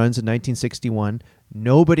 61 home runs in 1961.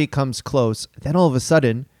 Nobody comes close. Then all of a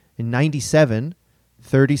sudden, in 97,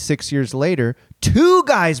 36 years later, 2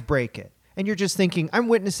 guys break it. And you're just thinking, I'm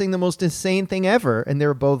witnessing the most insane thing ever. And they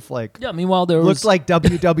were both like, Yeah, meanwhile there looked was like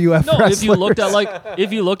WWF no, wrestlers. if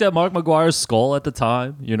you looked at Mark McGuire's skull at the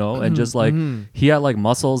time, and just like he had like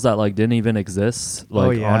muscles that like didn't even exist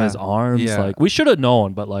like yeah. on his arms. Yeah. Like we should have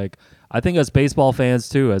known, but like I think as baseball fans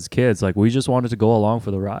too, as kids, like we just wanted to go along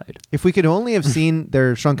for the ride. If we could only have seen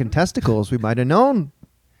their shrunken testicles, we might have known.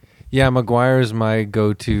 Yeah, McGuire is my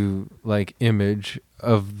go-to like image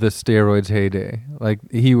of the steroids heyday. Like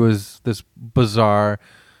he was this bizarre,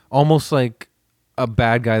 almost like a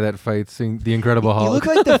bad guy that fights the Incredible You Hulk.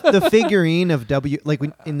 look like the figurine of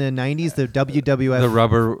in the 90s, the WWF the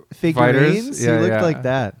rubber figurines. fighters. You looked like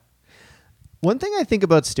that. One thing I think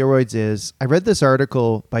about steroids is I read this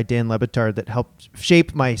article by Dan Lebitard that helped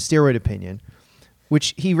shape my steroid opinion,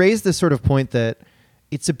 which he raised this sort of point that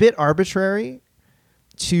it's a bit arbitrary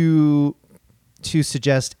to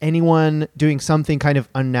suggest anyone doing something kind of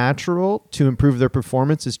unnatural to improve their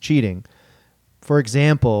performance is cheating. For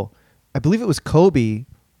example, I believe it was Kobe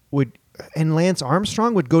and Lance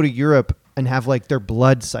Armstrong would go to Europe and have like their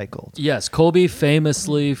blood cycled. Yes, Kobe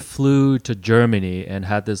famously flew to Germany and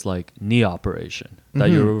had this like knee operation. that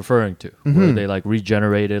you were referring to, where they like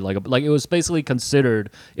regenerated, like it was basically considered.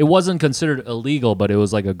 It wasn't considered illegal, but it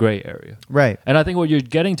was like a gray area. Right. And I think what you're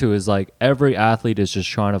getting to is like every athlete is just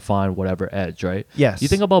trying to find whatever edge, right? Yes. You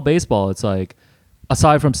think about baseball, it's like,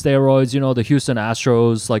 aside from steroids, the Houston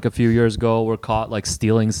Astros like a few years ago were caught like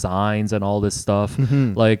stealing signs and all this stuff.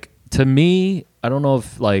 Like to me, I don't know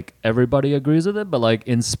if like everybody agrees with it, but like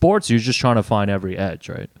in sports, you're just trying to find every edge,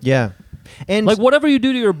 right? Yeah. And Like whatever you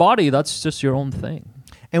do to your body, that's just your own thing.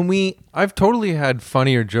 and I've totally had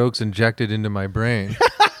funnier jokes injected into my brain.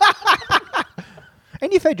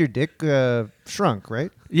 you've had your dick shrunk,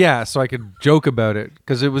 right? Yeah, so I could joke about it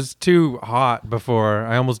because it was too hot before.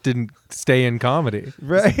 I almost didn't stay in comedy.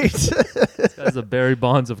 Right. This guy's a Barry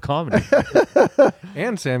Bonds of comedy.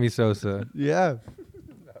 And Sammy Sosa. Yeah.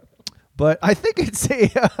 But I think it's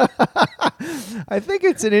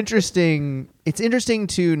it's interesting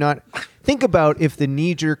to not think about if the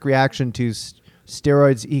knee-jerk reaction to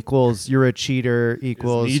steroids equals you're a cheater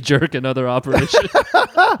equals Knee jerk and other operation.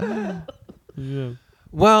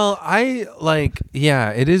 Well,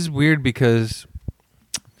 it is weird because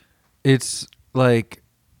it's like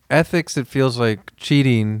ethics, it feels like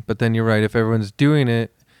cheating, but then you're right, if everyone's doing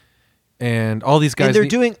it and all these guys... And they're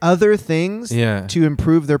doing other things Yeah. to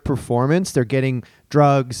improve their performance. They're getting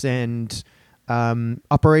drugs and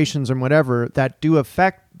operations and whatever that do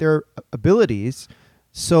affect their abilities.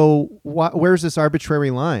 So where's this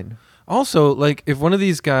arbitrary line? Also, like, if one of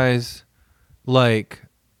these guys, like,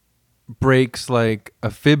 breaks, like,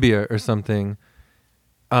 a fibia or something,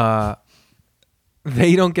 they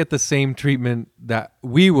don't get the same treatment that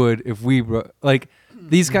we would if we... Like,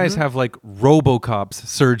 these guys have, like, RoboCops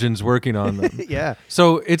surgeons working on them. Yeah.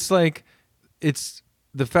 So it's like, it's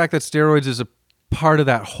the fact that steroids is a part of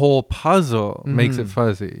that whole puzzle makes it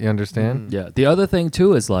fuzzy. You understand? Yeah. The other thing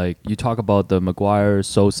too is like you talk about the McGuire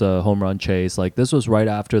Sosa home run chase. Like this was right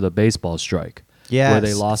after the baseball strike. Yes. Where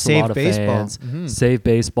they lost a Save lot of baseball. fans. Save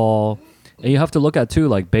baseball. And you have to look at too,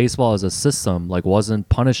 like baseball as a system, like wasn't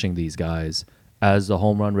punishing these guys as the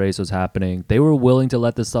home run race was happening. They were willing to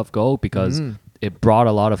let this stuff go because it brought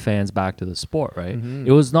a lot of fans back to the sport, right?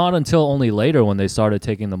 It was not until only later when they started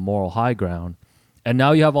taking the moral high ground. And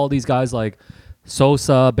now you have all these guys like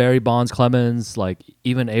Sosa, Barry Bonds, Clemens, like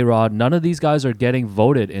even A-Rod. None of these guys are getting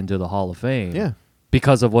voted into the Hall of Fame. Yeah.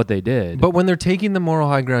 Because of what they did. But when they're taking the moral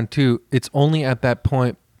high ground too, it's only at that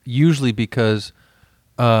point, usually because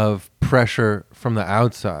of pressure from the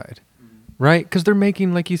outside, right? Because they're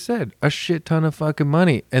making, like you said, a shit ton of fucking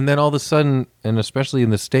money. And then all of a sudden, and especially in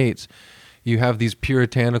the States, you have these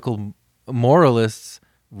puritanical moralists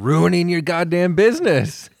ruining your goddamn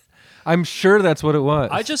business. I'm sure that's what it was.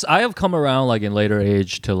 I have come around like in later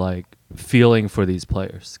age to like feeling for these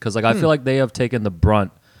players because like I feel like they have taken the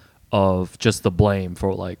brunt of just the blame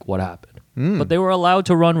for like what happened. But they were allowed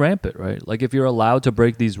to run rampant, right? Like if you're allowed to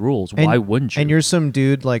break these rules, why wouldn't you? And you're some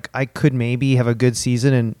dude like I could maybe have a good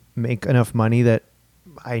season and make enough money that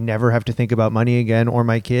I never have to think about money again or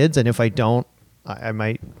my kids. And if I don't, I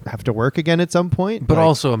might have to work again at some point. But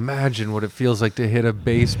also imagine what it feels like to hit a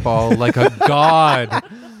baseball like a god.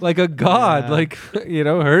 Like a god. Yeah. Like,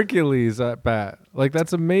 Hercules at bat. Like,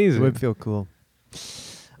 that's it amazing. would feel cool.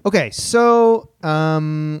 Okay, so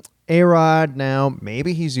A-Rod now,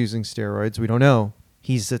 maybe he's using steroids. We don't know.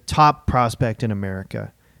 He's a top prospect in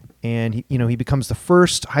America. And, he becomes the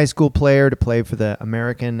first high school player to play for the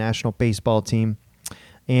American national baseball team.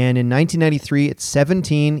 And in 1993, at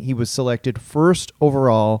 17, he was selected first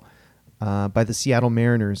overall by the Seattle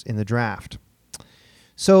Mariners in the draft.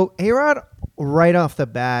 So A-Rod, right off the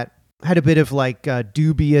bat, had a bit of like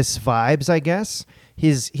dubious vibes, I guess.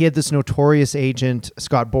 He had this notorious agent,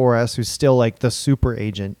 Scott Boras, who's still like the super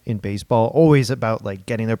agent in baseball, always about like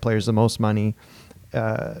getting their players the most money,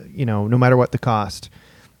 no matter what the cost.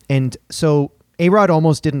 And so A-Rod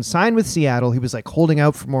almost didn't sign with Seattle. He was like holding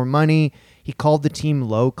out for more money. He called the team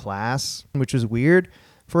low class, which was weird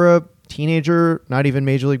for a teenager, not even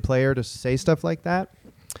major league player, to say stuff like that.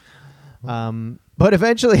 But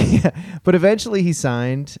eventually he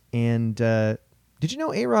signed. And did you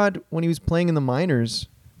know A-Rod, when he was playing in the minors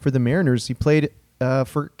for the Mariners, he played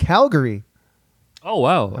for Calgary? Oh,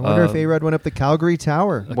 wow. I wonder if A-Rod went up the Calgary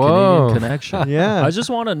Tower. A Whoa. Canadian connection. Yeah. I just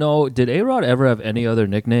want to know, did A-Rod ever have any other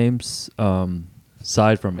nicknames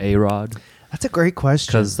aside from A-Rod? That's a great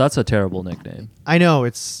question. Because that's a terrible nickname. I know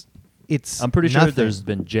it's. I'm pretty sure nothing. there's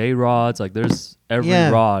been J-Rods. Like there's every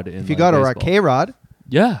rod in If you like, got a baseball. K-Rod,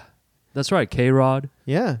 Yeah. That's right. K-Rod.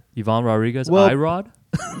 yeah. Ivan Rodriguez. Well, I-Rod.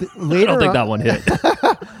 I Later don't think on, that one hit.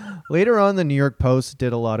 Later on, the New York Post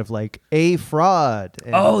did a lot of like a fraud.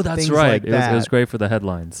 And Oh, that's things right. Like It was that. great for the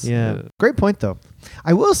headlines. Yeah. Great point, though.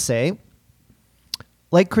 I will say,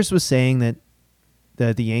 like Chris was saying that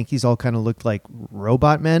the Yankees all kind of looked like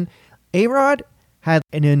robot men. A-Rod had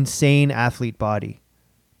an insane athlete body.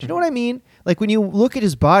 Do you know what I mean? Like when you look at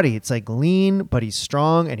his body, it's like lean, but he's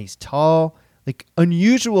strong and he's tall. Like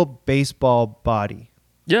unusual baseball body.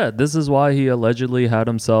 Yeah, this is why he allegedly had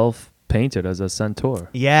himself painted as a centaur.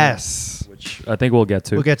 Yes. Which I think we'll get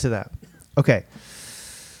to. We'll get to that. Okay.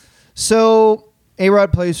 So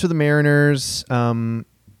A-Rod plays for the Mariners.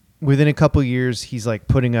 Within a couple years, he's like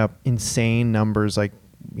putting up insane numbers, like,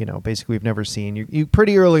 you know, basically we've never seen. You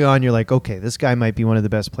pretty early on, you're like, okay, this guy might be one of the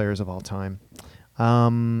best players of all time.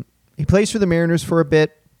 He plays for the Mariners for a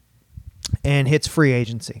bit and hits free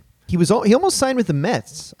agency. He almost signed with the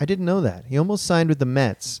Mets. I didn't know that. He almost signed with the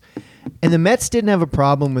Mets. And the Mets didn't have a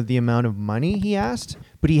problem with the amount of money he asked,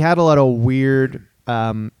 but he had a lot of weird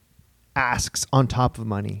asks on top of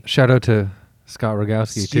money. Shout out to Scott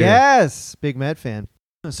Rogowski, too. Yes, big Met fan.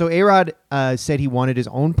 So A-Rod said he wanted his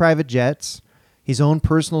own private jets, his own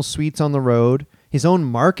personal suites on the road, his own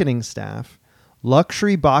marketing staff,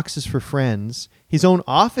 luxury boxes for friends, his own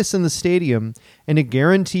office in the stadium, and a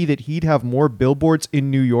guarantee that he'd have more billboards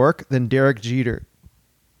in New York than Derek Jeter.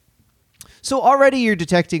 So already you're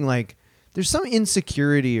detecting like there's some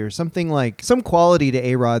insecurity or something like some quality to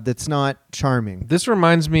A-Rod that's not charming. This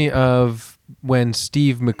reminds me of when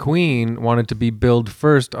Steve McQueen wanted to be billed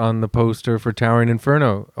first on the poster for Towering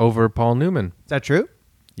Inferno over Paul Newman. Is that true?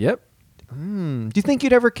 Yep. Do you think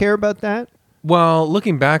you'd ever care about that? Well,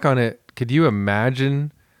 looking back on it, could you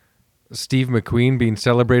imagine Steve McQueen being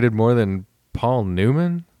celebrated more than Paul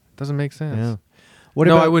Newman? Doesn't make sense.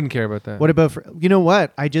 Yeah. I wouldn't care about that. What about you know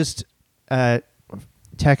what? I just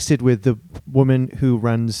texted with the woman who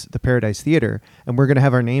runs the Paradise Theater, and we're going to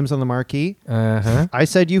have our names on the marquee. I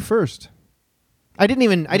said you first. I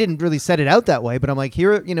didn't really set it out that way, but I'm like,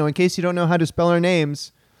 here, you know, in case you don't know how to spell our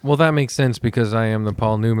names. Well, that makes sense because I am the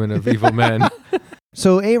Paul Newman of Evil Men.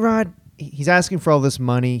 So A-Rod, he's asking for all this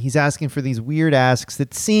money. He's asking for these weird asks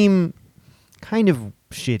that seem kind of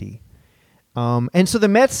shitty. And so the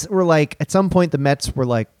Mets were like, at some point, the Mets were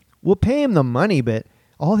like, we'll pay him the money, but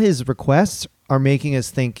all his requests are making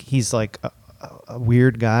us think he's like a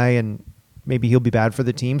weird guy and maybe he'll be bad for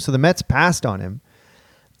the team. So the Mets passed on him.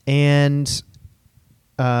 And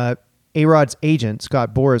A-Rod's agent,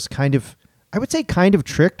 Scott Boras, kind of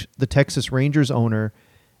tricked the Texas Rangers owner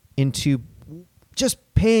into just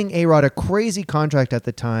paying A-Rod a crazy contract at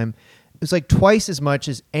the time. It was like twice as much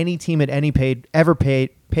as any team had ever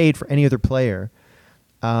paid for any other player.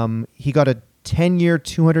 He got a 10-year,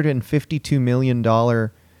 $252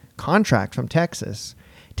 million contract from Texas.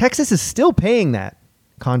 Texas is still paying that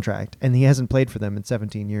contract, and he hasn't played for them in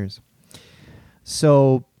 17 years.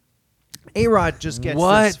 So A-Rod just gets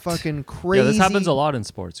this fucking crazy... Yeah, this happens a lot in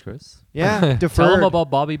sports, Chris. Yeah, deferred. Tell him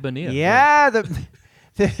about Bobby Bonilla. Yeah,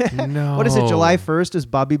 No. What is it? July 1st is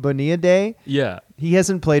Bobby Bonilla Day. Yeah. He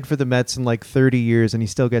hasn't played for the Mets in like 30 years, and he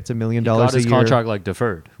still gets $1 million a year. He got his contract like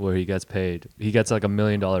deferred, where he gets paid. He gets like $1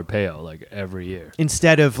 million payout like every year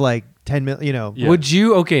instead of like 10 million. You know, Yeah. Would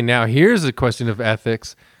you? Okay, now here's a question of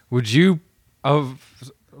ethics. Would you,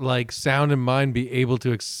 of like sound and mind, be able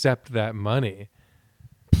to accept that money?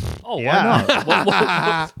 Oh, Yeah. why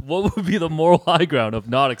not? What would be the moral high ground of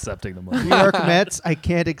not accepting the money? New York Mets, I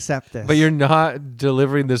can't accept this. But you're not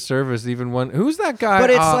delivering the service even one. Who's that guy? But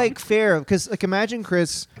it's like fair because like imagine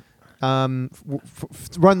Chris, run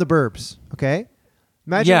the Burbs. Okay,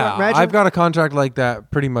 imagine. I've got a contract like that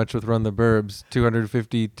pretty much with Run the Burbs,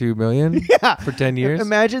 $252 million for 10 years.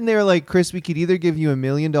 Imagine they're like, Chris, we could either give you $1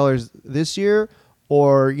 million this year,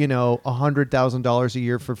 or $100,000 a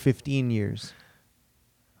year for 15 years.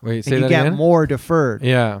 Wait, say and you that get again? more deferred.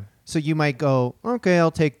 Yeah. So you might go, okay, I'll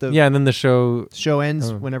take the Yeah, and then the show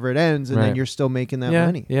ends whenever it ends, and then Right. you're still making that yeah,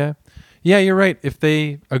 money. Yeah. Yeah, you're right. If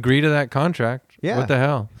they agree to that contract, Yeah. what the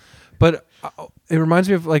hell? But it reminds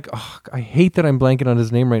me of like, I hate that I'm blanking on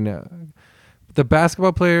his name right now. The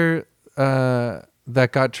basketball player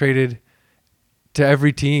that got traded to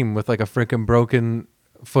every team with like a freaking broken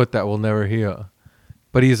foot that will never heal.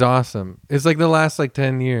 But he's awesome. It's like the last like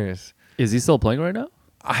 10 years. Is he still playing right now?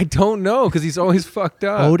 I don't know because he's always fucked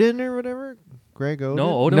up. Odin or whatever? Greg Odin?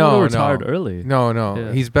 No, Odin No, retired no. early. No.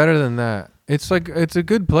 Yeah. He's better than that. It's like it's a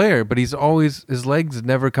good player, but he's always his legs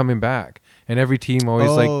never coming back, and every team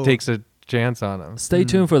always like takes a chance on him. Stay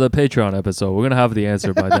tuned for the Patreon episode. We're gonna have the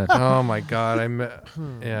answer by then. Oh my god,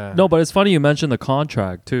 yeah. No, but it's funny you mentioned the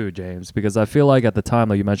contract too, James, because I feel like at the time,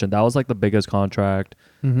 like you mentioned, that was like the biggest contract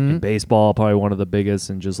in baseball, probably one of the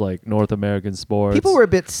biggest in just like North American sports. People were a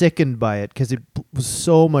bit sickened by it because it was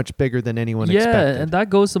so much bigger than anyone expected. Yeah, and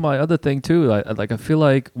that goes to my other thing too. I feel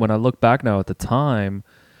like when I look back now at the time,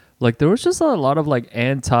 like there was just a lot of like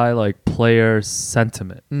anti like player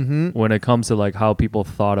sentiment when it comes to like how people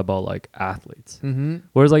thought about like athletes.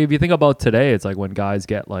 Whereas like if you think about today, it's like when guys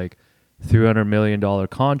get like $300 million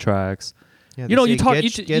contracts. Yeah, You know, they you say,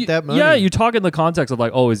 talk, get that money. Yeah, you talk in the context of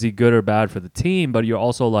like, oh, is he good or bad for the team? But you're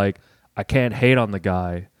also like, I can't hate on the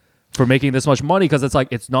guy for making this much money because it's like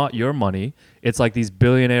it's not your money. It's like these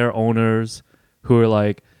billionaire owners who are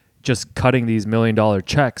like just cutting these $1 million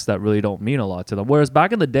checks that really don't mean a lot to them. Whereas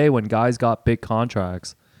back in the day when guys got big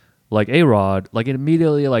contracts, like A-Rod, like it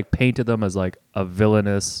immediately like painted them as like a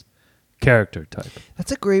villainous character type.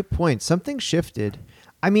 That's a great point. Something shifted.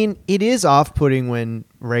 I mean, it is off-putting when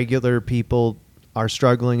regular people are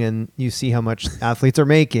struggling and you see how much athletes are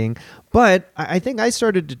making. But I think I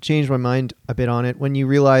started to change my mind a bit on it when you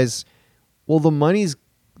realize, well, the money's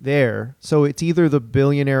there. So it's either the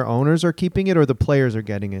billionaire owners are keeping it or the players are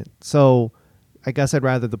getting it. So I guess I'd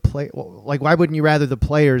rather the like, why wouldn't you rather the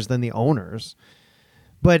players than the owners?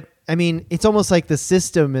 But I mean, it's almost like the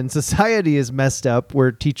system and society is messed up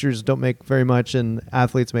where teachers don't make very much and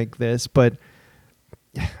athletes make this, but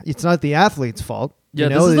it's not the athlete's fault. Yeah, You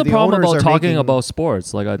know, this is the problem owners about are talking making- about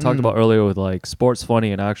sports. Like I talked about earlier with like sports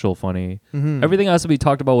funny and actual funny. Mhm. Everything has to be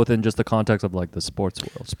talked about within just the context of like the sports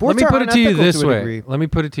world. Sports Let me are put it to you unethical this to a way. degree. Let me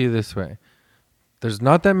put it to you this way. There's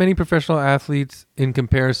not that many professional athletes in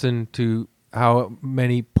comparison to how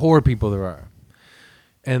many poor people there are.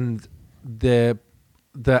 And the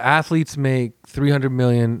athletes make $300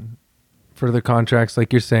 million for their contracts,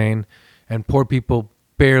 like you're saying, and poor people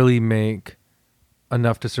barely make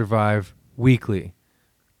enough to survive weekly.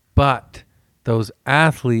 But those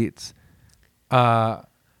athletes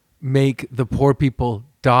make the poor people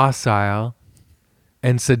docile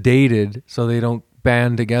and sedated so they don't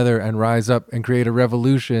band together and rise up and create a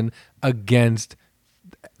revolution against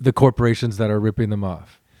the corporations that are ripping them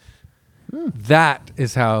off. That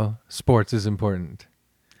is how sports is important.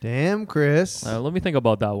 Damn, Chris. Let me think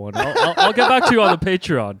about that one. I'll get back to you on the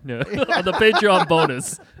Patreon. Yeah. On the Patreon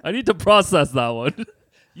bonus. I need to process that one.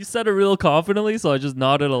 You said it real confidently, so I just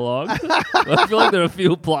nodded along. I feel like there are a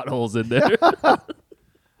few plot holes in there.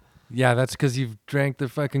 Yeah, that's because you've drank the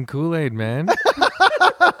fucking Kool-Aid, man.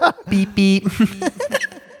 Beep beep.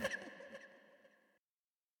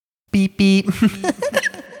 Beep beep.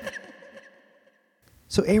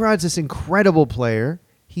 So A-Rod's this incredible player.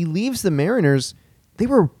 He leaves the Mariners. They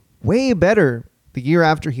were way better the year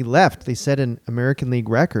after he left. They set an American League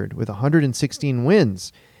record with 116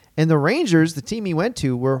 wins. And the Rangers, the team he went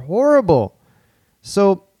to, were horrible.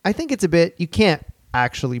 So I think it's a bit, you can't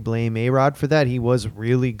actually blame A-Rod for that. He was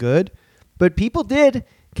really good. But people did.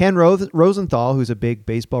 Ken Rosenthal, who's a big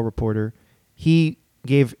baseball reporter, he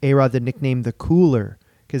gave A-Rod the nickname the Cooler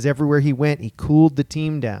because everywhere he went, he cooled the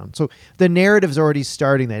team down. So the narrative's already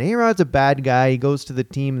starting that A-Rod's a bad guy. He goes to the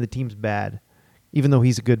team and the team's bad, even though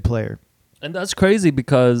he's a good player. And that's crazy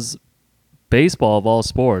because baseball of all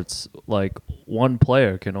sports, like one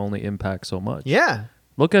player can only impact so much. Yeah.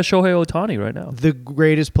 Look at Shohei Ohtani right now, The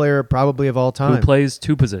greatest player probably of all time. who plays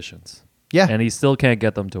two positions. Yeah. And he still can't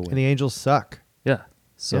get them to win. And the Angels suck. Yeah.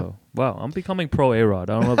 So, Yep. wow, I'm becoming pro A-Rod.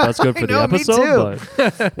 I don't know if that's good for the know, me episode,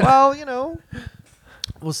 too. but Well, you know,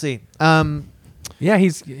 we'll see. Yeah,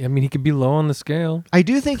 he could be low on the scale. I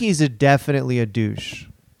do think he's definitely a douche.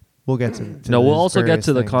 We'll get to no, we'll those also get various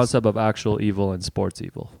to the things. concept of actual evil and sports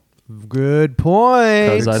evil. Good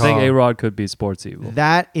point. Because I think call. A-Rod could be sports evil.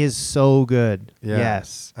 That is so good. Yeah.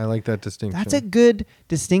 Yes. I like that distinction. That's a good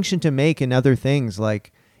distinction to make in other things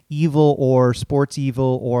like evil or sports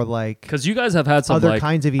evil or like Because you guys have had some Other like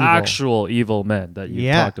kinds of evil. actual evil men that you've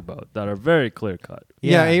Yeah. talked about that are very clear cut.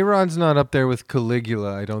 Yeah, Yeah. A-Rod's not up there with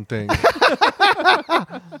Caligula, I don't think.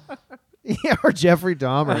 yeah, or Jeffrey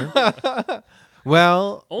Dahmer.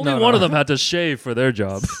 Well, Only no, one no. of them had to shave for their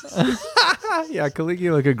job. Yeah,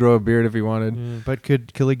 Caligula could grow a beard if he wanted. But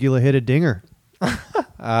could Caligula hit a dinger?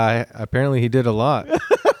 Apparently he did a lot.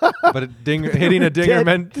 But hitting a dinger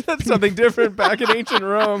meant something different back in ancient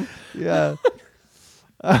Rome. Yeah.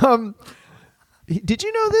 Did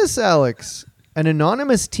you know this, Alex? An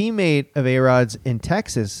anonymous teammate of A-Rod's in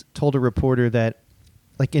Texas told a reporter that,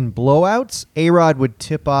 like in blowouts, A-Rod would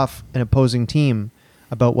tip off an opposing team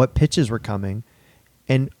about what pitches were coming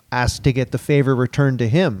and ask to get the favor returned to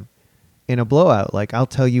him in a blowout. Like, I'll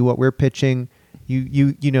tell you what we're pitching.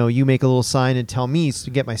 You make a little sign and tell me to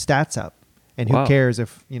get my stats up. And who Wow. cares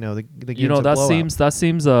if, the game's You know, a that blowout.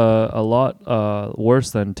 seems a lot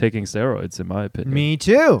worse than taking steroids, in my opinion. Me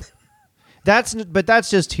too. But that's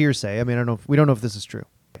just hearsay. I mean, we don't know if this is true.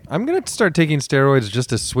 I'm going to start taking steroids just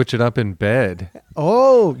to switch it up in bed.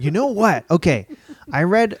 Oh, you know what? Okay. I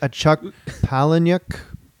read a Chuck Palahniuk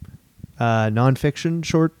nonfiction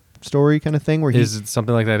short story kind of thing where Is it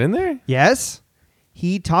something like that in there? yes,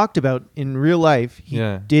 he talked about in real life. He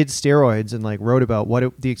Yeah. did steroids and like wrote about what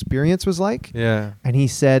the experience was like. Yeah. And he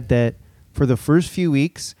said that for the first few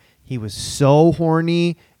weeks, he was so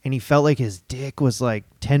horny and he felt like his dick was like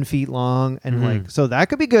 10 feet long. And Mhm. like, so that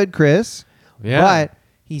could be good, Chris. Yeah. But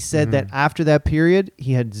he said that Mhm. after that period,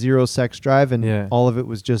 he had zero sex drive and Yeah. all of it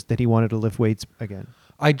was just that he wanted to lift weights again.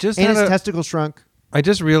 I just And had his a- testicles shrunk. I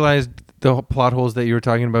just realized the plot holes that you were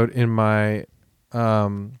talking about in my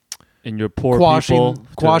In your poor quashing people,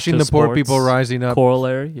 quashing to the poor sports people rising up.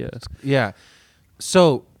 corollary. Yeah. Yeah.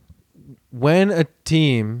 So when a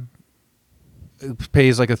team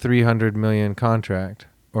pays like a 300 million contract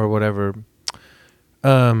or whatever,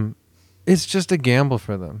 it's just a gamble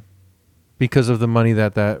for them because of the money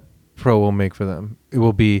that pro will make for them. It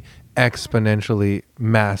will be exponentially,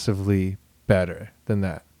 massively better than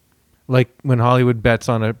that. Like when Hollywood bets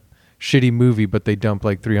on a shitty movie, but they dump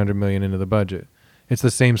like 300 million into the budget. It's the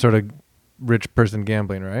same sort of rich person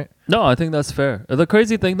gambling, right? No, I think that's fair. The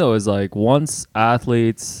crazy thing though is like once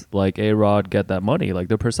athletes like A-Rod get that money, like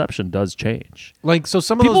their perception does change. Like so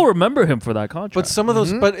some of People those remember him for that contract. But some of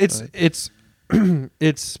those, but it's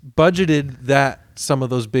it's budgeted that some of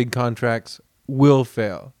those big contracts will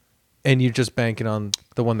fail, and you're just banking on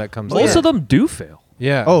the one that comes. most out. of them do fail.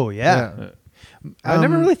 Yeah. Oh, yeah. I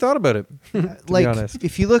never really thought about it. To Like, be honest,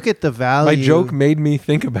 if you look at the value, my joke made me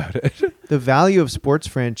think about it. the value of sports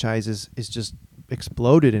franchises is just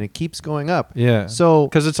exploded and it keeps going up. Yeah. So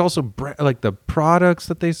because it's also like the products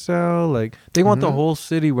that they sell. Like they want the Mhm. whole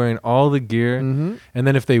city wearing all the gear, Mhm. and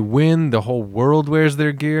then if they win, the whole world wears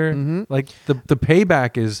their gear. Mhm. Like the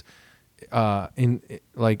payback is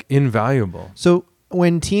invaluable. So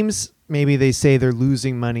when teams maybe they say they're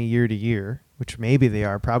losing money year to year, which maybe they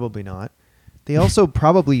are, probably not. They also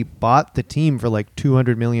probably bought the team for like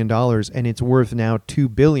 $200 million and it's worth now $2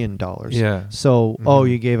 billion. Yeah. So, Mhm.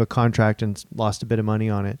 you gave a contract and lost a bit of money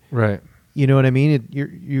on it. Right. You know what I mean?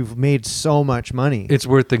 You've made so much money. It's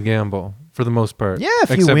worth the gamble for the most part. yeah,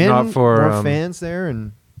 if you Except win, not for more fans there.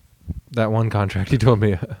 And that one contract he told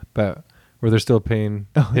me about where they're still paying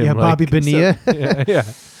him yeah, like Bobby Bonilla. yeah.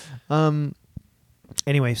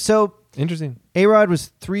 Anyway, so Interesting. A-Rod was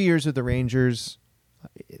 3 years with the Rangers.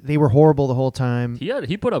 They were horrible the whole time.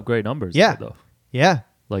 He put up great numbers. Yeah. though. Yeah,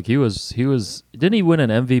 Like he was didn't he win an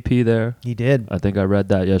MVP there? he did. I think I read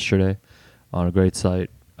that yesterday on a great site,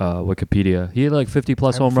 Wikipedia. He had like 50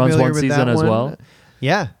 plus I'm home runs familiar one with season that as one. well.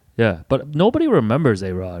 Yeah. Yeah, but nobody remembers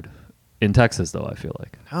A-Rod in Texas though, I feel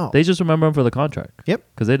like. No. They just remember him for the contract. Yep.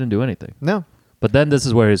 Because they didn't do anything. No. But then this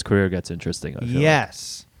is where his career gets interesting, I feel like.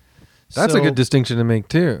 Yes. That's a good distinction to make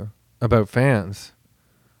too about fans.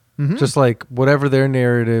 Mhm. Just like whatever their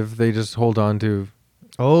narrative, they just hold on to.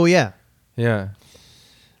 Oh yeah. Yeah.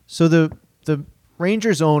 So the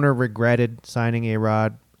Rangers owner regretted signing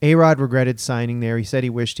A-Rod. A-Rod regretted signing there. He said he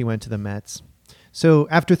wished he went to the Mets. So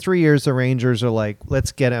after 3 years, the Rangers are like,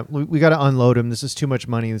 let's get him. We got to unload him. This is too much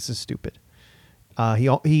money. This is stupid.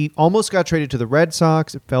 He almost got traded to the Red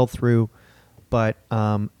Sox. It fell through. But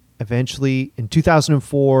eventually, in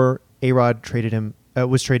 2004, A-Rod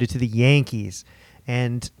was traded to the Yankees.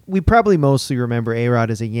 And we probably mostly remember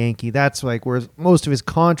A-Rod as a Yankee. That's like where most of his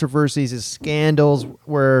controversies, his scandals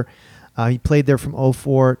were. He played there from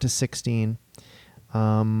 04 to 16. He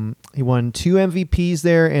won 2 MVPs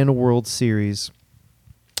there and a World Series.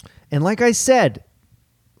 And like I said,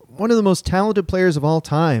 one of the most talented players of all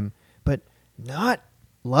time, but not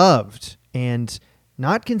loved and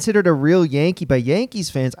not considered a real Yankee by Yankees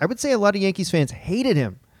fans. I would say a lot of Yankees fans hated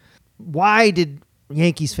him. Why did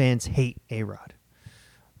Yankees fans hate A-Rod?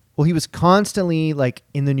 Well, he was constantly like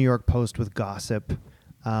in the New York Post with gossip.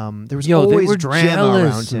 There was always drama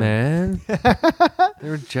around him. man. They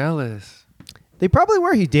were jealous. They probably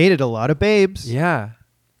were. He dated a lot of babes. Yeah.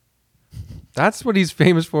 That's what he's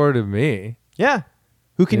famous for to me. Yeah.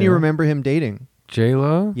 Who can you Yeah. remember him dating?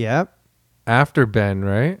 J-Lo? Yeah. After Ben,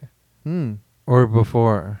 right? Or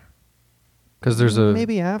before? Because there's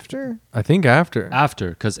maybe after. I think after. After,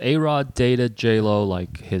 because A-Rod dated J-Lo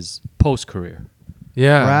like his post-career.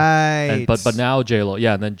 Yeah. Right. But now J-Lo,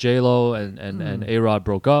 yeah, and then J-Lo and A-Rod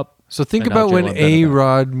broke up. So think And now about when J-Lo invented that.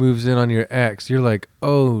 A-Rod moves in on your ex. You're like,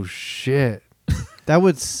 oh, shit. that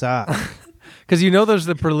would suck. Because there's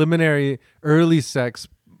the preliminary early sex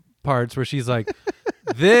parts where she's like,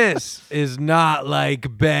 this is not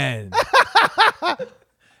like Ben.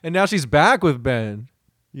 And now she's back with Ben.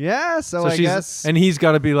 Yeah. So I guess. And he's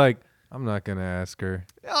got to be like, I'm not going to ask her.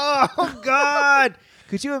 Oh, God.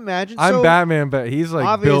 Could you imagine? I'm Batman, but he's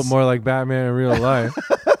like built more like Batman in real life.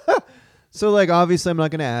 So, obviously, I'm not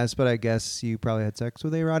going to ask, but I guess you probably had sex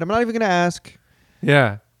with A-Rod. I'm not even going to ask.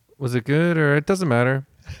 Yeah. Was it good or it doesn't matter?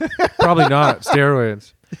 Probably not.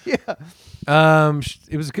 Steroids. Yeah.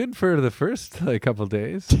 It was good for the first couple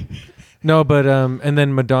days. No, but and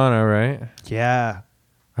then Madonna, right? Yeah.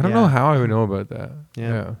 I don't know how I would know about that.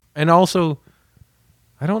 Yeah. And also,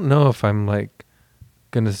 I don't know if I'm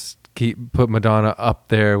gonna put Madonna up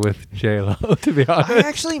there with J-Lo, to be honest. I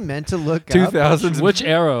actually meant to look up. 2000s. Which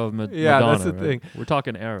era of Yeah, Madonna? that's the right? thing. We're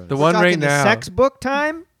talking eras. The We're one right talking the now. sex book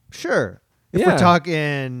time? Sure. If Yeah. we're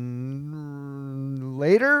talking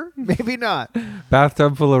later, maybe not.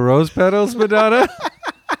 Bathtub full of rose petals, Madonna.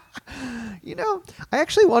 You know, I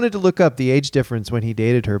actually wanted to look up the age difference when he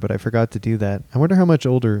dated her, but I forgot to do that. I wonder how much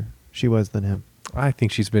older she was than him. I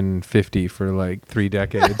think she's been 50 for 3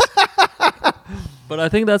 decades. But I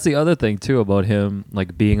think that's the other thing too about him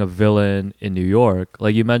being a villain in New York.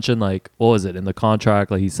 Like you mentioned, what was it in the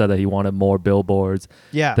contract? He said that he wanted more billboards.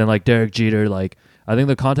 Yeah. Than Derek Jeter. I think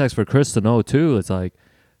the context for Chris to know too. It's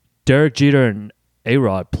Derek Jeter and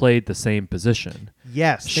A-Rod played the same position.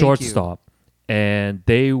 Yes. Thank Shortstop. And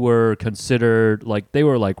they were considered they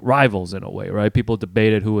were rivals in a way, right? People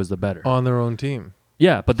debated who was the better. On their own team.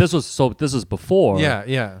 Yeah, but this was before.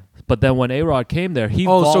 Yeah. But then when A-Rod came there, he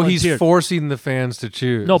so volunteered. he's forcing the fans to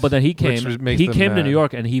choose. No, but then he which came. makes He them came to mad. New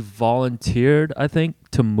York and he volunteered, I think,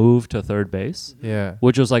 to move to third base, Yeah.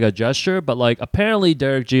 which was a gesture. But apparently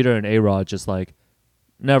Derek Jeter and A-Rod just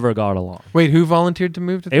never got along. Wait, who volunteered to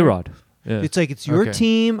move to third? A-Rod. Yeah. It's it's your Okay.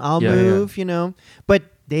 team, I'll Yeah, move, But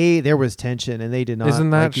there was tension and they did not Isn't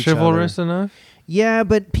that like each chivalrous other. enough? Yeah,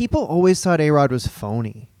 but people always thought A-Rod was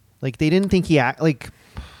phony. They didn't think he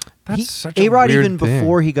That's such a A-Rod weird even thing.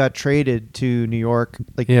 before he got traded to New York,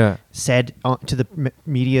 Yeah. said to the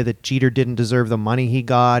media that Jeter didn't deserve the money he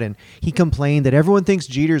got, and he complained that everyone thinks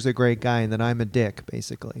Jeter's a great guy and that I'm a dick,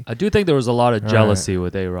 basically. I do think there was a lot of All jealousy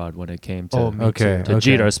with A-Rod when it came to, Oh, me Okay. to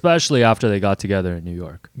Jeter, especially after they got together in New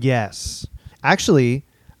York. Yes. Actually,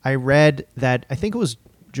 I read that, I think it was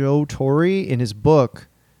Joe Torre in his book,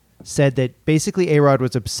 said that basically A-Rod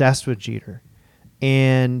was obsessed with Jeter.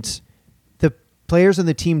 And the players on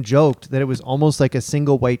the team joked that it was almost like a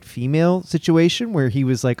single white female situation where he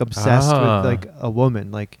was obsessed Ah. with a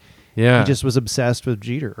woman. Yeah. He just was obsessed with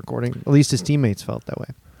Jeter, at least his teammates felt that way.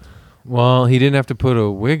 Well, he didn't have to put a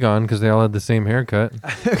wig on because they all had the same haircut.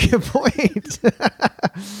 Good point.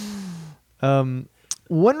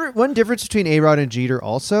 One difference between A-Rod and Jeter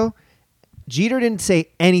also, Jeter didn't say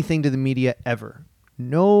anything to the media ever.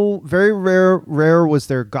 No, very rare was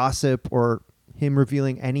there gossip or him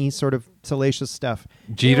revealing any sort of salacious stuff.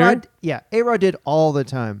 Jeter? A-Rod, yeah, A-Rod did all the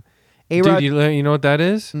time. A-Rod, Dude, you know what that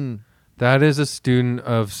is? Mm. That is a student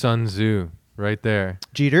of Sun Tzu right there.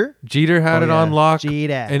 Jeter? Jeter had Oh, it yeah. on lock.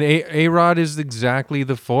 Jeter. And A-Rod is exactly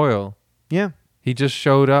the foil. Yeah. He just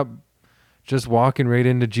showed up just walking right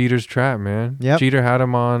into Jeter's trap, man. Yep. Jeter had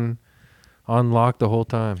him on lock the whole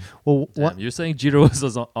time. Well, Damn, what? you're saying Jeter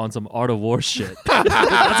was on some Art of War shit. That's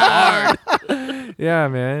hard. Yeah,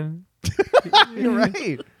 man. You're right.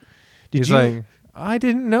 Did He's you? I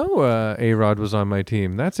didn't know A-Rod was on my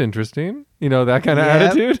team. That's interesting. That kind of Yep.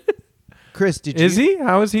 attitude. Chris, did Is you? he?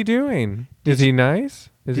 How is he doing? Is he nice?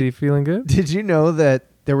 Is he feeling good? Did you know that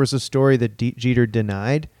there was a story that Jeter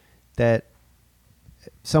denied? That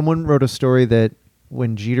someone wrote a story that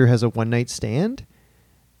when Jeter has a one-night stand,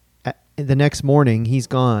 the next morning he's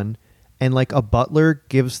gone, and a butler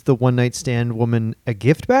gives the one-night stand woman a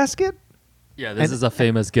gift basket Yeah, this And- is a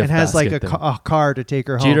famous gift and has basket thing. a car to take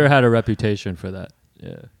her home. Jeter had a reputation for that.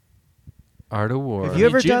 Yeah. Art of War. Have you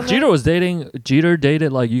ever done that? Jeter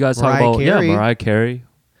dated you guys talk Mariah about Carey. Mariah Carey.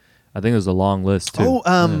 I think there's a long list too.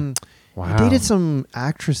 Oh, Wow. he dated some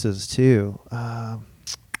actresses too. Yeah,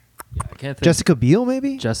 I can't think. Jessica Biel,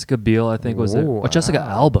 maybe. Jessica Biel, I think was it. Oh, Or Jessica wow.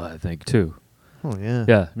 Alba, I think too. Oh yeah.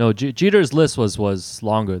 Yeah, no, Jeter's list was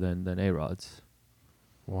longer than A-Rod's.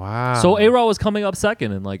 Wow. So A-Rod was coming up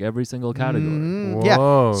second in every single category. Mm,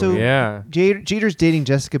 Whoa, yeah. So yeah. Jeter's dating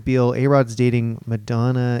Jessica Biel. A-Rod's dating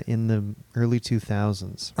Madonna in the early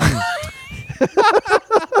 2000s.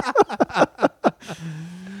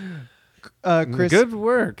 Chris, Good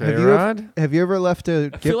work, have you, A-Rod. have you ever left a I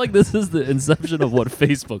gift? feel like this is the inception of what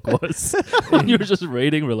Facebook was. And you were just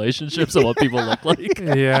rating relationships and what people look like.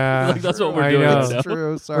 Yeah. Like, that's what we're I doing know. right now. That's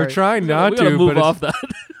true. We're Sorry. trying not we gotta to, move but off that.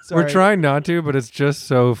 we're Sorry. trying not to, but it's just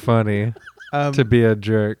so funny to be a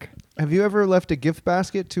jerk. Have you ever left a gift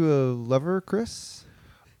basket to a lover, Chris?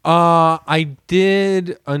 I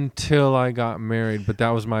did until I got married, but that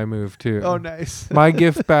was my move too. Oh, nice. My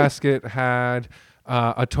gift basket had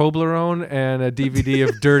a Toblerone and a DVD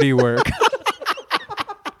of Dirty Work.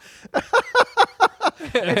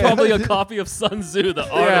 And probably a copy of Sun Tzu, the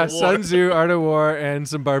Art Yeah, of War. Sun Tzu, Art of War, and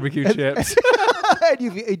some barbecue chips.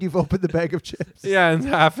 and you've opened the bag of chips. Yeah, and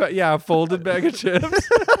a folded bag of chips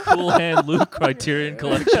Cool Hand Luke Criterion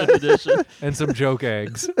Collection edition. and some joke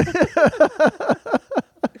eggs.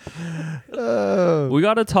 We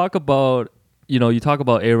got to talk about, you talk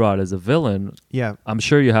about A-Rod as a villain. Yeah. I'm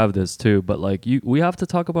sure you have this too, but like we have to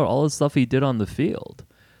talk about all the stuff he did on the field.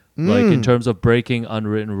 Like in terms of breaking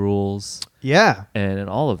unwritten rules Yeah. and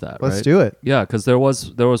all of that, Let's right? do it. Yeah, because there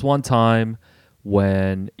was one time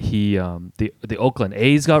when he the Oakland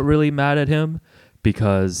A's got really mad at him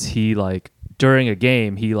because he like during a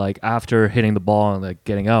game he like after hitting the ball and like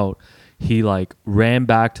getting out he like ran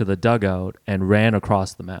back to the dugout and ran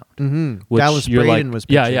across the mound. Mm-hmm. Which Dallas you're Braden like, was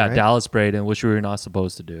pitching, yeah right? Dallas Braden, which we were not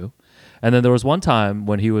supposed to do. And then there was one time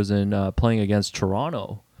when he was in playing against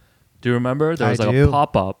Toronto. Do you remember? There was I like do. a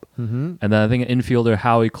pop-up, and then I think infielder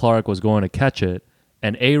Howie Clark was going to catch it,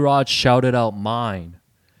 and A-Rod shouted out mine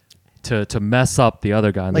to mess up the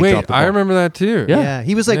other guy. And they dropped Wait, the I ball. remember that too. Yeah.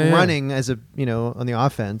 He was like Yeah, yeah. running as a on the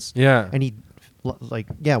offense. Yeah. And he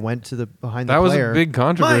went to the behind That the was player. a big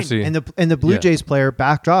controversy. Mine! And the Blue Yeah. Jays player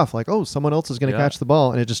backed off like, oh, someone else is going to Yeah. catch the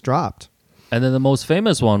ball, and it just dropped. And then the most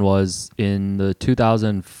famous one was in the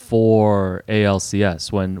 2004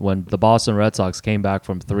 ALCS when the Boston Red Sox came back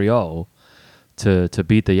from 3-0 to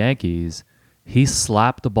beat the Yankees. He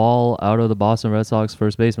slapped the ball out of the Boston Red Sox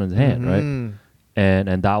first baseman's hand, right?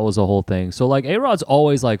 And that was a whole thing. So like A-Rod's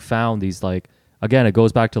always like found these like, again, it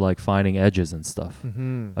goes back to like finding edges and stuff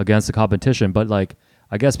against the competition. But like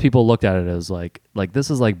I guess people looked at it as like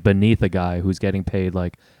this is like beneath a guy who's getting paid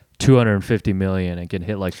like $250 million and can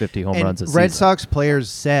hit like 50 home And runs a Red season. Sox players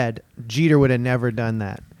said Jeter would have never done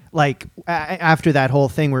that. Like after that whole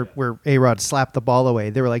thing where A-Rod slapped the ball away,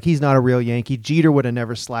 they were like, he's not a real Yankee. Jeter would have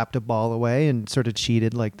never slapped a ball away and sort of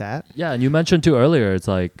cheated like that. Yeah, and you mentioned too earlier, it's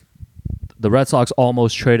like the Red Sox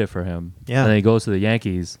almost traded for him. Yeah. And then he goes to the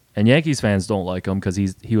Yankees. And Yankees fans don't like him because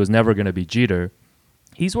he was never going to be Jeter.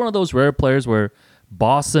 He's one of those rare players where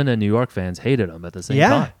Boston and New York fans hated him at the same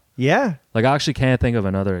time. Yeah. Like I actually can't think of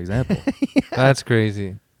another example. That's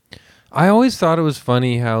crazy. I always thought it was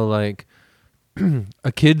funny how like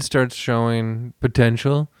a kid starts showing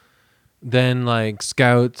potential, then like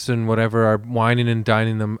scouts and whatever are whining and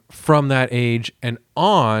dining them from that age and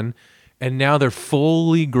on, and now they're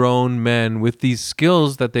fully grown men with these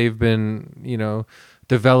skills that they've been,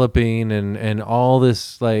 developing and all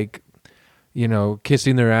this like,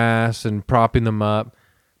 kissing their ass and propping them up.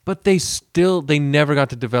 But they never got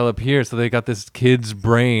to develop here, so they got this kid's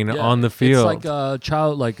brain on the field.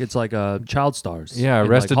 It's like child stars. Yeah, in, like,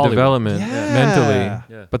 arrested Hollywood. development Yeah. mentally.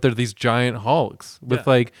 Yeah. But they're these giant hulks with Yeah.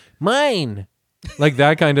 like, mine. Like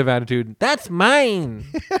that kind of attitude. That's mine.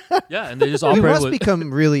 Yeah, and they just You operate must with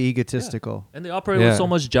become really egotistical. and they operate Yeah. with so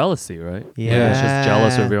much jealousy, right? Yeah. It's just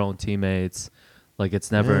jealous of your own teammates. Like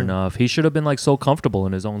it's never Yeah. enough. He should have been like so comfortable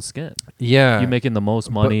in his own skin. Yeah. You making the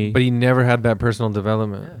most money. But he never had that personal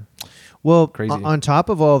development. Well, Crazy. on top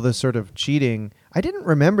of all the sort of cheating, I didn't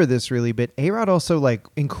remember this really, but A-Rod also like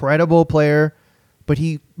incredible player, but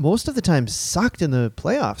he most of the time sucked in the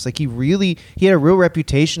playoffs. Like he had a real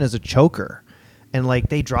reputation as a choker, and like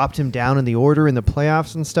they dropped him down in the order in the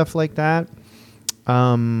playoffs and stuff like that.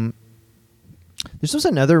 This was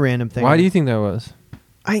another random thing. Why do you think that was?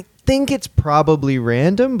 I think it's probably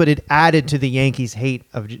random, but it added to the Yankees' hate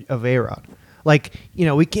of A-Rod. Like,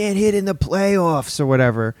 we can't hit in the playoffs or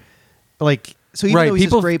whatever. Like, so even though he's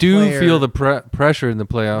people this great do player, feel the pressure in the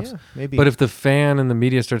playoffs. Yeah, maybe. But if the fan and the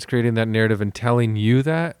media starts creating that narrative and telling you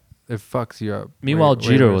that, it fucks you up. Meanwhile, way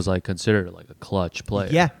Jeter worse. was like considered like a clutch player.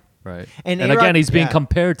 Yeah. Right. And And A-Rod- again, he's being yeah.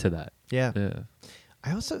 compared to that. Yeah. Yeah.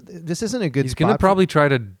 I also this isn't a good. He's spot gonna for- probably try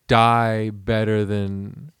to die better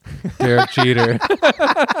than Derek Jeter.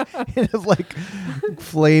 in a like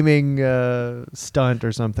flaming stunt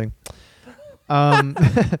or something.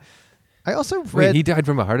 I also read. Wait, he died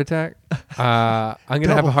from a heart attack? I'm going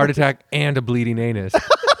to have a heart attack and a bleeding anus.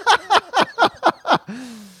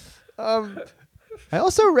 I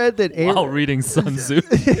also read that While reading Sun Tzu.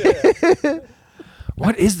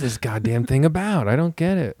 What is this goddamn thing about? I don't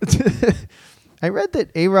get it. I read that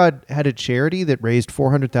A-Rod had a charity that raised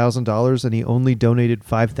 $400,000 and he only donated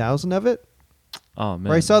 5,000 of it. Oh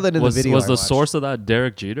man. Or I saw that in the video Was I the watched. source of that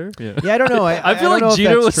Derek Jeter? Yeah. Yeah, I don't know. I feel don't know like if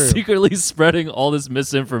Jeter that's was true. secretly spreading all this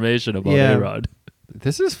misinformation about Yeah. A-Rod.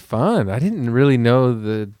 This is fun. I didn't really know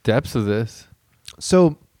the depths of this.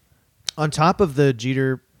 So, on top of the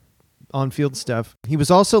Jeter on-field stuff, he was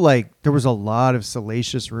also like, there was a lot of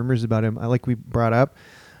salacious rumors about him. Like we brought up.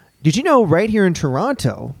 Did you know right here in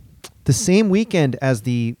Toronto, the same weekend as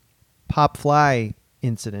the pop fly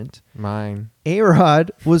incident, Mine.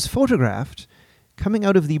 A-Rod was photographed coming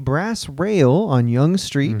out of the brass rail on Yonge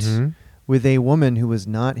Street Mhm. with a woman who was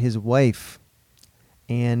not his wife.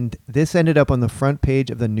 And this ended up on the front page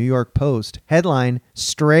of the New York Post. Headline,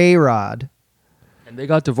 Stray Rod. And they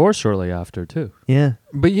got divorced shortly after, too. Yeah.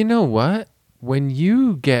 But you know what? When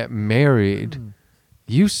you get married,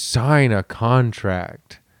 you sign a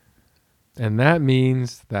contract. And that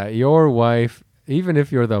means that your wife, even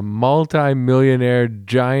if you're the multi-millionaire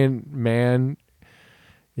giant man,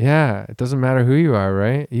 yeah, it doesn't matter who you are,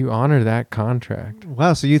 right? You honor that contract.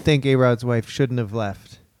 Wow, so you think A-Rod's wife shouldn't have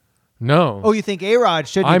left? No. Oh, you think A-Rod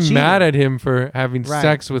shouldn't have I'm cheated? mad at him for having Right.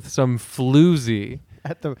 sex with some floozy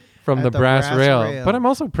from at the brass rail. rail. But I'm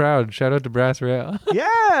also proud. Shout out to Brass Rail.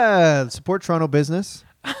 Yeah, support Toronto business.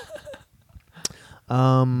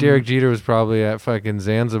 Derek Jeter was probably at fucking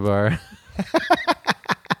Zanzibar.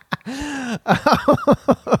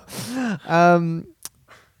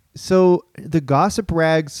 So the gossip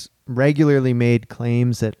rags regularly made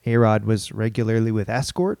claims that A-Rod was regularly with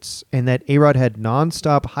escorts and that A-Rod had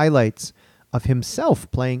nonstop highlights of himself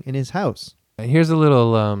playing in his house. Here's a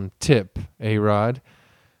little tip, A-Rod.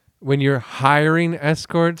 When you're hiring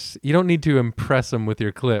escorts, you don't need to impress them with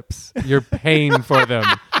your clips. You're paying for them.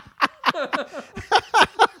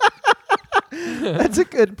 That's a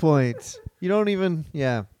good point. You don't even,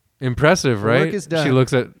 yeah. Impressive, The work right? is done. She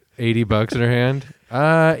looks at $80 in her hand.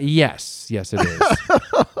 Yes, it is.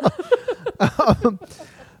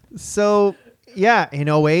 So, yeah, in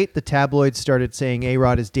 '08, the tabloids started saying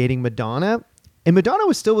A-Rod is dating Madonna. And Madonna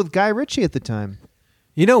was still with Guy Ritchie at the time.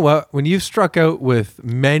 You know what? When you've struck out with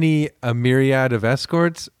a myriad of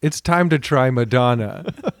escorts, it's time to try Madonna.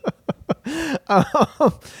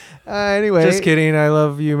 Anyway. Just kidding. I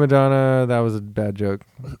love you, Madonna. That was a bad joke.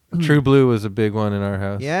 True Blue was a big one in our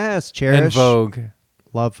house. Yes, Cherish. And Vogue.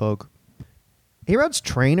 Love Vogue. A-Rod's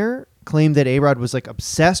trainer claimed that A-Rod was like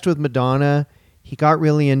obsessed with Madonna. He got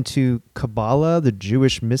really into Kabbalah, the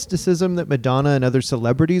Jewish mysticism that Madonna and other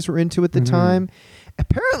celebrities were into at the time.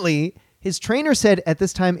 Apparently, his trainer said at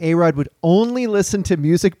this time A-Rod would only listen to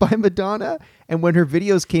music by Madonna, and when her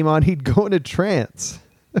videos came on, he'd go in a trance.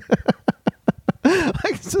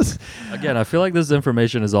 Again, I feel like this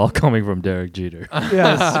information is all coming from Derek Jeter.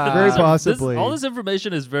 Yes, very possibly. All this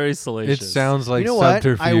information is very It salacious. sounds like You know what?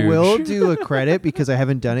 subterfuge. I will do a credit because I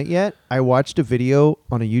haven't done it yet. I watched a video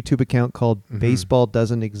on a YouTube account called Baseball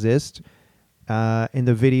Doesn't Exist. And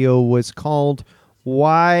the video was called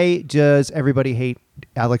Why Does Everybody Hate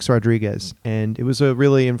Alex Rodriguez? And it was a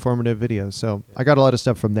really informative video. So I got a lot of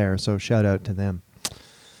stuff from there. So shout out to them.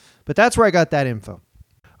 But that's where I got that info.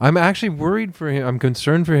 I'm actually worried for him. I'm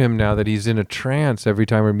concerned for him now that he's in a trance every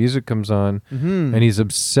time her music comes on, and he's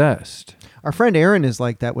obsessed. Our friend Aaron is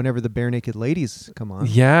like that whenever the Bare Naked Ladies come on.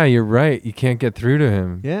 Yeah, you're right. You can't get through to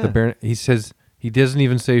him. Yeah. He says he doesn't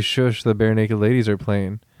even say shush. The Bare Naked Ladies are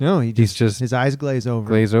playing. No, He's just his eyes glaze over.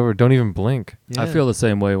 glaze over. Don't even blink. Yeah. I feel the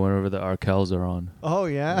same way whenever the Arkells are on. Oh,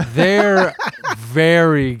 yeah. They're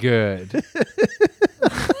very good.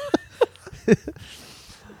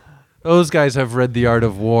 Those guys have read The Art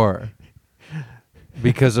of War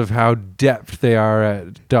because of how depth they are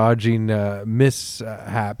at dodging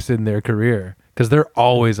mishaps in their career. Because they're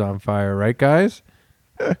always on fire, right, guys?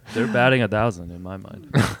 They're batting 1,000 in my mind.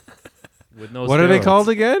 With no What are they steroids. called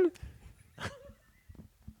again?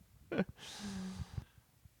 The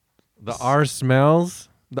R smells.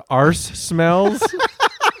 The arse smells.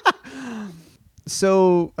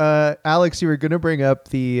 So, Alex, you were going to bring up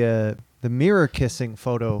the mirror kissing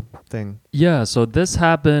photo thing. Yeah, so this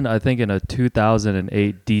happened, I think, in a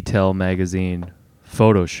 2008 Detail magazine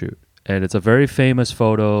photo shoot. And it's a very famous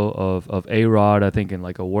photo of A-Rod, I think, in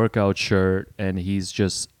like a workout shirt. And he's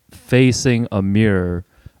just facing a mirror,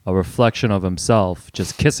 a reflection of himself,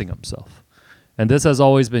 just kissing himself. And this has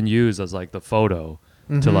always been used as like the photo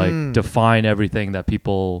to like define everything that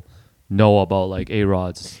people know about like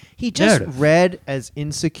A-Rod's He just narrative. read as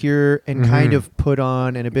insecure and kind of put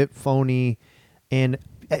on and a bit phony. And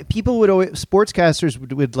people would always, sportscasters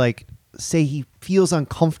would like say he feels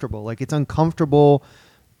uncomfortable. Like it's uncomfortable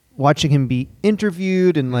watching him be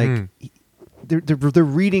interviewed and like they're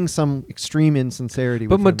reading some extreme insincerity.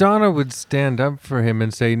 But with him. Madonna would stand up for him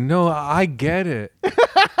and say, "No, I get it."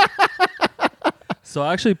 So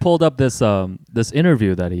I actually pulled up this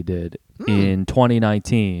interview that he did in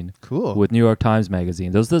 2019 Cool. with New York Times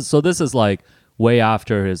Magazine. So this is like way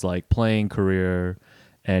after his like playing career,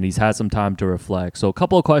 and he's had some time to reflect. So a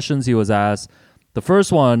couple of questions he was asked. The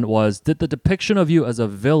first one was, did the depiction of you as a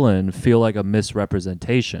villain feel like a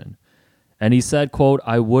misrepresentation? And he said, quote,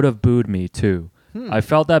 "I would have booed me too. I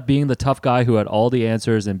felt that being the tough guy who had all the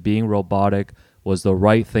answers and being robotic was the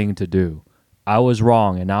right thing to do. I was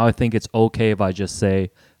wrong, and now I think it's okay if I just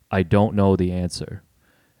say, I don't know the answer."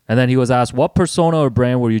 And then he was asked, what persona or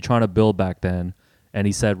brand were you trying to build back then? And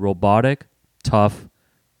he said, robotic, tough,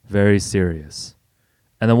 very serious.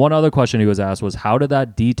 And then one other question he was asked was, how did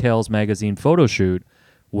that Details magazine photo shoot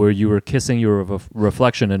where you were kissing your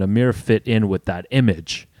reflection in a mirror fit in with that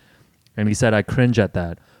image? And he said, I cringe at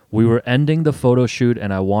that. We were ending the photo shoot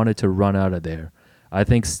and I wanted to run out of there. I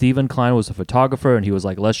think Stephen Klein was a photographer and he was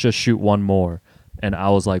like, let's just shoot one more. And I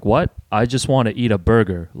was like, what? I just want to eat a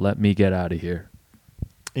burger. Let me get out of here.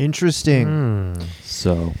 Interesting.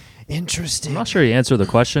 So Interesting. I'm not sure he answered the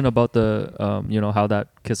question about the, how that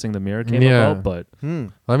kissing the mirror came about, but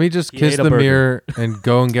Let me just He kiss ate a the burger. mirror and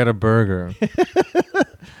go and get a burger.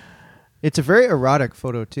 It's a very erotic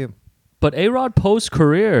photo too. But A-Rod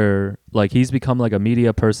post-career, like he's become like a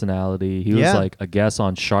media personality. He was Yeah. like a guest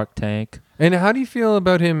on Shark Tank. And how do you feel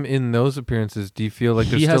about him in those appearances? Do you feel like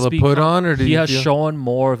there's He has still a become- put on, or do he you has feel? shown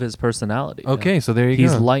more of his personality. Okay, Yeah. so there you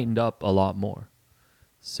He's go. lightened up a lot more.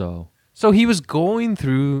 So So he was going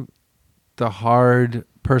through the hard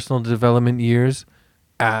personal development years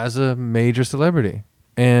as a major celebrity,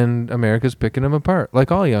 and America's picking him apart,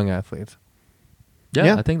 like all young athletes. yeah,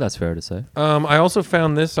 Yeah. I think that's fair to say. I also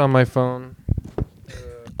found this on my phone.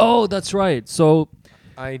 Oh, that's right. So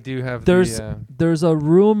I do have there's a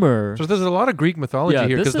rumor. So there's a lot of Greek mythology Yeah,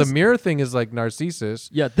 here this because is- the mirror thing is like Narcissus.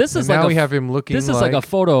 Yeah, this And is like now a we have him looking. this is like a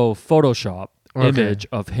Photoshop Okay. image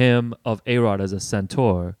of him of A-Rod as a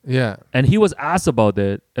centaur. Yeah. And he was asked about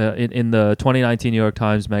it in the 2019 New York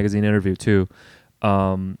Times Magazine interview too.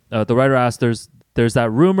 The writer asked, "There's that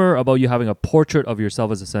rumor about you having a portrait of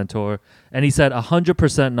yourself as a centaur," and he said,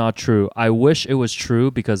 "100% not true. I wish it was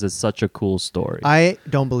true because it's such a cool story." I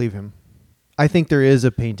don't believe him. I think there is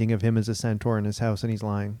a painting of him as a centaur in his house, and he's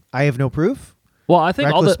lying. I have no proof. well, I think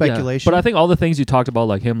all the Reckless yeah, speculation. but I think all the things you talked about,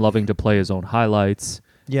 like him loving to play his own highlights,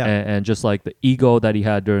 Yeah. and just like the ego that he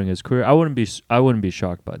had during his career, I wouldn't be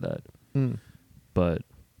shocked by that. Hmm. But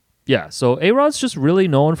yeah, so A-Rod's just really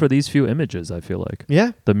known for these few images. I feel like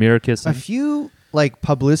Yeah. the mirror kissing. A few like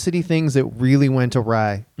publicity things that really went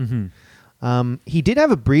awry. Mm-hmm. He did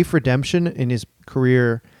have a brief redemption in his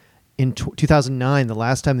career in 2009, the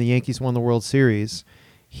last time the Yankees won the World Series.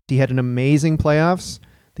 He had an amazing playoffs.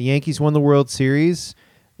 The Yankees won the World Series,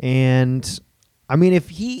 and I mean, if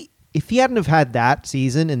he hadn't have had that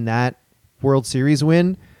season and that World Series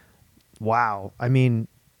win, wow! I mean,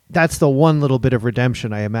 that's the one little bit of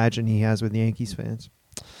redemption I imagine he has with the Yankees fans.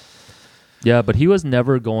 Yeah, but he was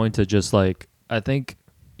never going to just like. I think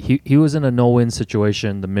he was in a no-win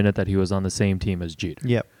situation the minute that he was on the same team as Jeter.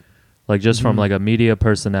 Yep. Like just from Mhm. like a media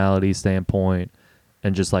personality standpoint,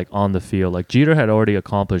 and just like on the field, like Jeter had already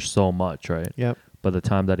accomplished so much, right? Yep. By the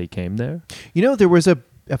time that he came there. You know, there was a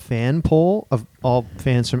fan poll of all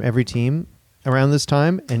fans from every team around this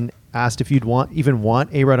time and asked if you'd want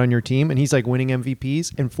A-Rod on your team, and he's like winning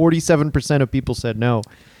MVPs, and 47% of people said no.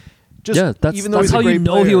 Just yeah, that's even though that's he's a how you great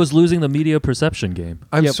know he player. was losing the media perception game.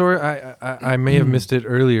 I'm Yep. sorry, I may have missed it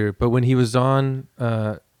earlier, but when he was on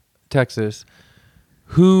Texas,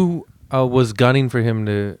 who was gunning for him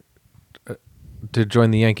to join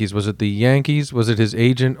the Yankees? Was it the Yankees? Was it his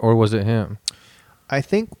agent, or was it him? I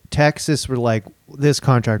think Texas were like, this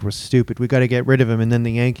contract was stupid. We got to get rid of him. And then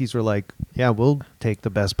the Yankees were like, yeah, we'll take the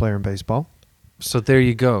best player in baseball. So there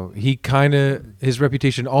you go. His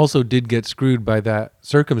reputation also did get screwed by that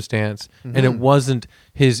circumstance, and it Mhm. wasn't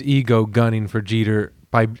his ego gunning for Jeter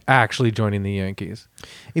by actually joining the Yankees.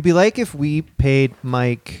 It'd be like if we paid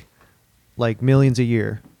Mike like millions a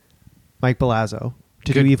year, Mike Palazzo,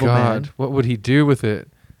 to Good do Evil God, Man. what would he do with it?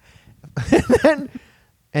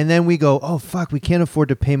 And then we go, oh, fuck, we can't afford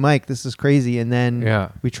to pay Mike. This is crazy. And then Yeah.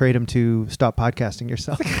 we trade him to stop podcasting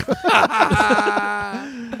yourself.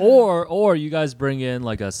 Or you guys bring in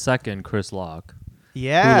like a second Chris Lock.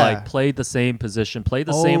 Yeah. Who like played the same position, played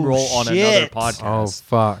the same Oh, role on another shit. podcast. Oh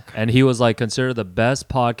fuck! And he was like considered the best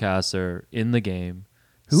podcaster in the game.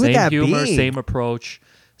 Who would same that humor, be? same approach,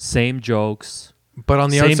 same jokes. But on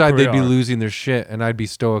the Same outside, they'd be career arc. losing their shit, and I'd be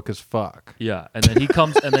stoic as fuck. Yeah, and then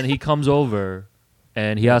he comes over,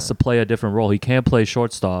 and he has to play a different role. He can't play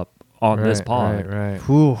shortstop on this pod. Right.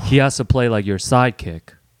 Whew. He has to play like your sidekick,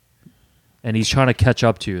 and he's trying to catch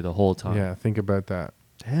up to you the whole time. Yeah, think about that.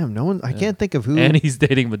 Damn, no one. I can't think of who. And he's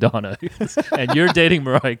dating Madonna, and you're dating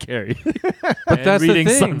Mariah Carey. But that's the reading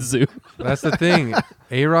thing. Sun Tzu. That's the thing.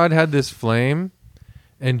 A-Rod had this flame,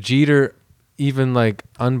 and Jeter, even like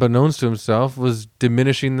unbeknownst to himself, was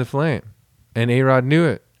diminishing the flame, and A-Rod knew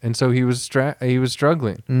it, and so he was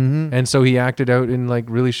struggling, Mhm. and so he acted out in like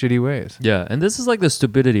really shitty ways. Yeah, and this is like the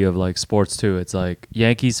stupidity of like sports too. It's like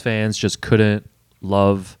Yankees fans just couldn't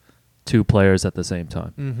love two players at the same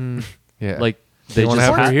time. Mhm. Yeah, Like They wanna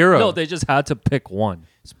have their hero. No, they just had to pick one.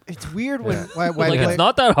 It's weird when why It's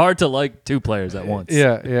not that hard to like two players at once.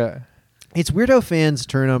 Yeah. It's weird how fans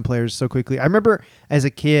turn on players so quickly. I remember as a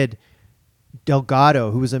kid,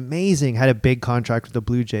 Delgado, who was amazing, had a big contract with the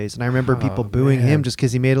Blue Jays, and I remember people booing him just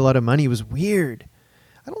because he made a lot of money. It was weird.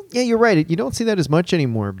 Yeah, you're right. You don't see that as much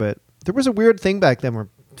anymore, but there was a weird thing back then where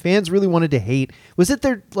fans really wanted to hate. Was it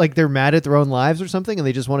they're mad at their own lives or something, and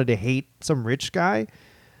they just wanted to hate some rich guy?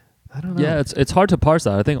 I don't know. Yeah, it's hard to parse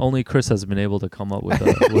that. I think only Chris has been able to come up with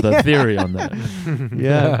a theory on that.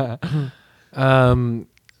 Yeah. Mm-hmm.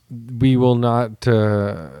 We will not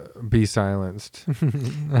be silenced.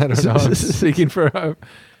 I don't know. I'm speaking for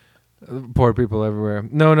poor people everywhere.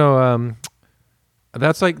 No.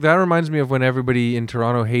 That reminds me of when everybody in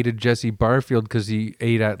Toronto hated Jesse Barfield because he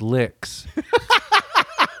ate at Licks.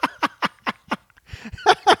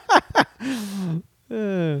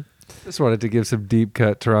 Just wanted to give some deep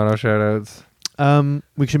cut Toronto shout outs.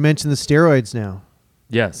 We should mention the steroids now.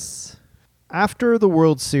 Yes. After the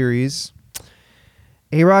World Series,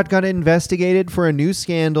 A-Rod got investigated for a new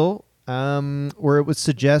scandal where it was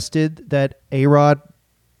suggested that A-Rod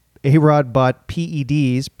bought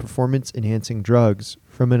PEDs, performance-enhancing drugs,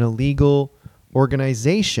 from an illegal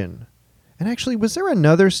organization. And actually, was there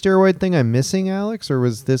another steroid thing I'm missing, Alex, or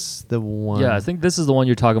was this the one? Yeah, I think this is the one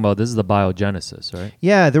you're talking about. This is the biogenesis, right?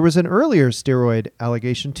 Yeah, there was an earlier steroid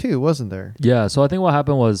allegation too, wasn't there? Yeah, so I think what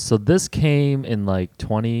happened was, this came in like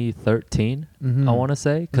 2013, I want to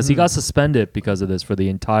say, because he got suspended because of this for the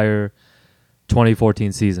entire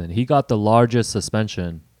 2014 season. He got the largest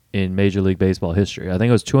suspension in Major League Baseball history. I think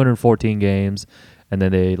it was 214 games, and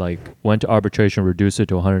then they went to arbitration, reduced it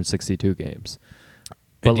to 162 games.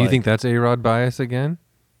 But do you think that's A-Rod bias again?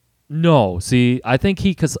 No. See, I think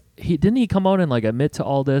he didn't he come out and admit to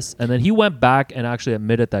all this, and then he went back and actually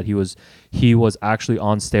admitted that he was actually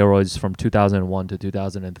on steroids from 2001 to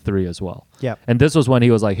 2003 as well. Yep. And this was when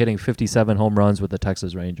he was hitting 57 home runs with the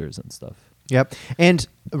Texas Rangers and stuff. Yep. And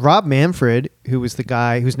Rob Manfred, who was the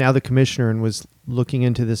guy who's now the commissioner and was looking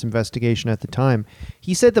into this investigation at the time,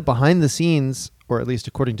 he said that behind the scenes, or at least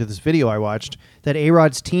according to this video I watched, that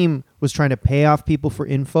A-Rod's team was trying to pay off people for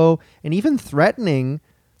info and even threatening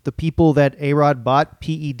the people that A-Rod bought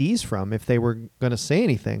PEDs from if they were going to say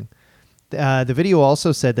anything. The video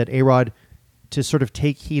also said that A-Rod, to sort of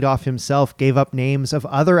take heat off himself, gave up names of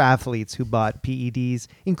other athletes who bought PEDs,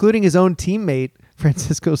 including his own teammate,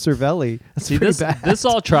 Francisco Cervelli. That's pretty bad. This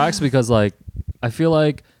all tracks because I feel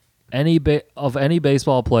like any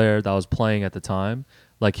baseball player that was playing at the time,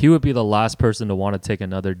 he would be the last person to want to take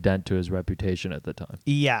another dent to his reputation at the time.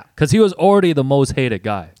 Yeah. Because he was already the most hated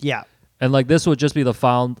guy. Yeah. And this would just be the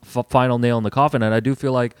final nail in the coffin. And I do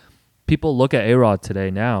feel like people look at A-Rod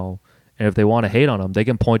today now, and if they want to hate on him, they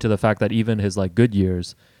can point to the fact that even his good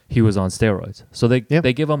years, he was on steroids. So they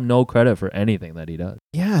give him no credit for anything that he does.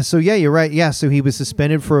 Yeah. So yeah, you're right. Yeah. So he was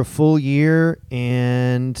suspended for a full year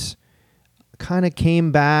and kind of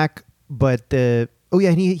came back, but he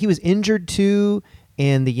was injured too.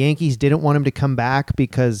 And the Yankees didn't want him to come back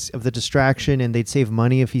because of the distraction, and they'd save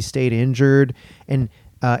money if he stayed injured. And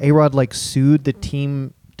A-Rod sued the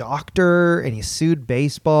team doctor, and he sued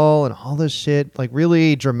baseball and all this shit,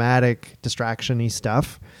 really dramatic distraction-y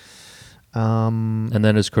stuff. And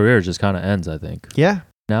then his career just kind of ends, I think. Yeah.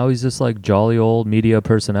 Now he's just jolly old media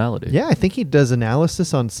personality. Yeah, I think he does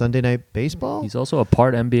analysis on Sunday Night Baseball. He's also a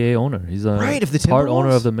part NBA owner. He's a of the part Timberwolves? owner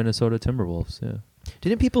of the Minnesota Timberwolves. Yeah.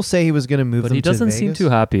 Didn't people say he was going to move But them he to doesn't seem Vegas? too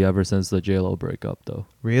happy ever since the J-Lo breakup, though.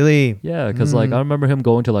 Really? Yeah, because I remember him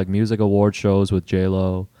going to music award shows with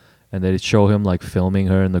J-Lo, and they'd show him filming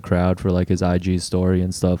her in the crowd for his IG story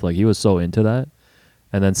and stuff. He was so into that.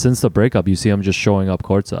 And then since the breakup, you see him just showing up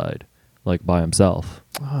courtside, by himself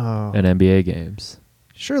in NBA games.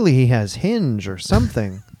 Surely he has Hinge or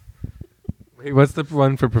something. Wait, what's the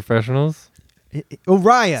one for professionals?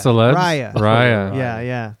 Raya. Celebs? Raya.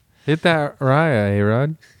 Yeah. Hit that Raya,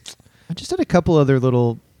 A-Rod. I just had a couple other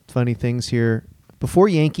little funny things here. Before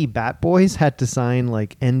Yankee Bat Boys had to sign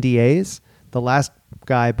NDAs, the last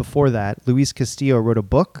guy before that, Luis Castillo, wrote a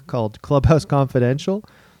book called Clubhouse Confidential.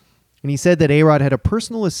 And he said that A-Rod had a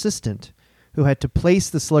personal assistant who had to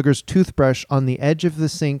place the slugger's toothbrush on the edge of the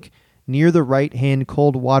sink near the right-hand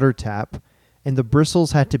cold water tap, and the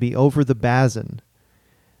bristles had to be over the basin.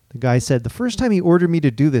 The guy said, the first time he ordered me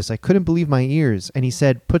to do this, I couldn't believe my ears. And he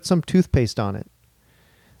said, put some toothpaste on it.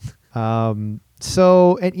 The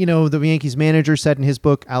Yankees manager said in his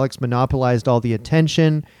book, Alex monopolized all the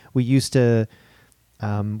attention. We used to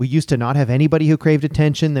not have anybody who craved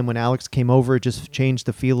attention. Then when Alex came over, it just changed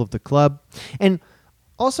the feel of the club. And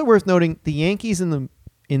also worth noting, the Yankees from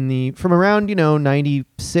around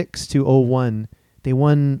 96 to 01, they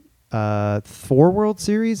won 4 World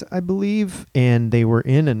Series, I believe, and they were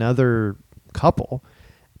in another couple,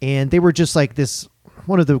 and they were just like this,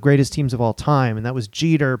 one of the greatest teams of all time, and that was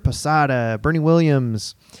Jeter, Posada, Bernie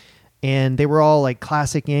Williams, and they were all like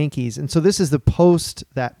classic Yankees. And so this is the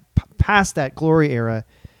past that glory era,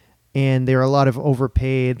 and there are a lot of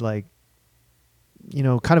overpaid, like,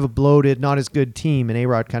 kind of a bloated, not as good team, and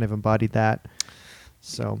A-Rod kind of embodied that.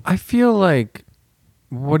 So I feel like,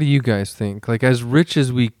 what do you guys think? Like, as rich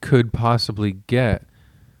as we could possibly get,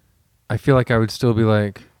 I feel like I would still be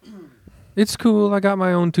like, it's cool, I got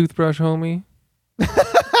my own toothbrush, homie.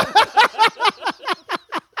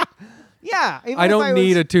 yeah, I don't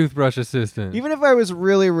need a toothbrush assistant. Even if I was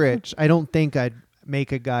really rich, I don't think I'd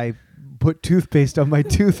make a guy put toothpaste on my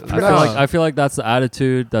toothbrush. I feel like that's the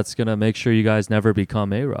attitude that's gonna make sure you guys never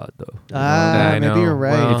become A-Rod, though. I maybe know. you're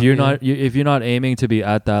right. Well, If you're not aiming to be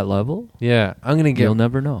at that level, yeah, you'll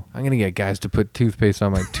never know. I'm gonna get guys to put toothpaste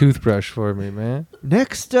on my toothbrush for me, man.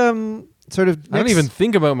 Next, I don't even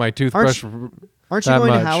think about my toothbrush. Aren't you that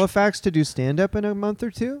going much. to Halifax to do stand-up in a month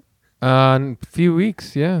or two? In a few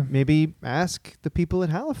weeks, yeah. Maybe ask the people at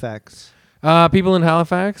Halifax. People in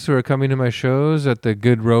Halifax who are coming to my shows at the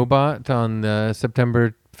Good Robot on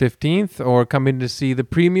September 15th, or coming to see the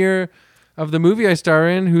premiere of the movie I star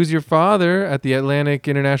in, Who's Your Father, at the Atlantic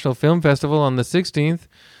International Film Festival on the 16th.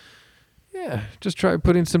 Yeah, just try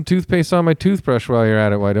putting some toothpaste on my toothbrush while you're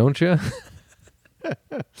at it, why don't you?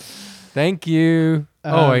 Thank you.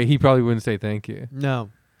 Wait, he probably wouldn't say thank you. No.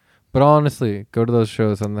 But honestly, go to those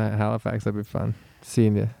shows on that Halifax. That'd be fun.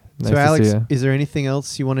 Seeing you. Nice So, to Alex, see you. is there anything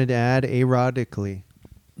else you wanted to add erodically?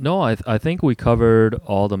 No, I think we covered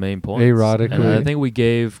all the main points. Erotically. And I think we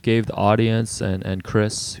gave the audience and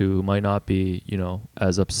Chris, who might not be,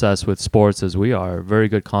 as obsessed with sports as we are, very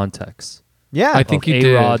good context. Yeah. I think of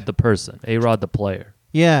you A-Rod did. the person, A-Rod the player.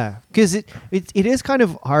 Yeah, because it is kind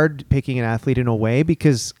of hard picking an athlete in a way,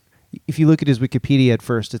 because if you look at his Wikipedia at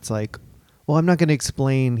first, it's like, well, I'm not going to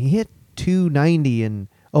explain. He hit 290 in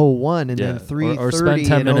 01 and then 330 or spend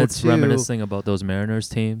 10 in minutes 02. reminiscing about those Mariners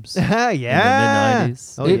teams. yeah. in the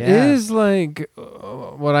mid-90s. Oh, It yeah. is like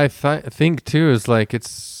what I think too is like,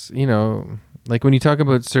 it's like when you talk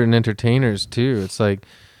about certain entertainers too, it's like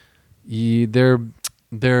their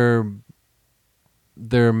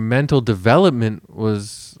mental development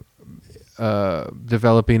was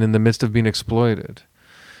developing in the midst of being exploited,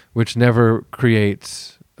 which never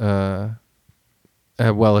creates a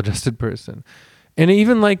well-adjusted person. And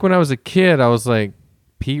even like when I was a kid, I was like,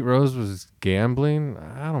 Pete Rose was gambling.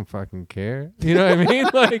 I don't fucking care. You know what I mean?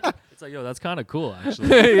 Like, It's like, yo, that's kind of cool,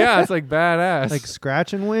 actually. yeah, it's like badass. Like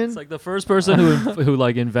scratch and win. It's like the first person who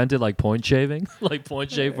like invented like point shaving, like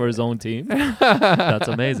point shave for his own team. That's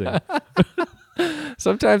amazing.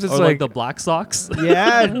 Sometimes it's Or like the Black Sox.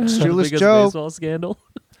 yeah, The Shoeless biggest Joe. baseball scandal.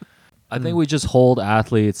 I think we just hold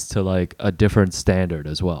athletes to like a different standard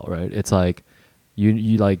as well, right? It's like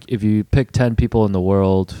you like if you pick 10 people in the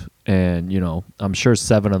world and I'm sure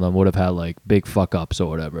 7 of them would have had like big fuck ups or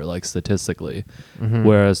whatever, like statistically,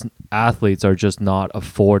 whereas athletes are just not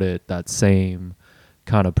afforded that same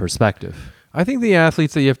kind of perspective. I think the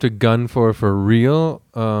athletes that you have to gun for real,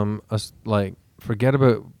 like forget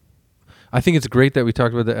about. I think it's great that we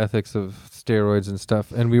talked about the ethics of steroids and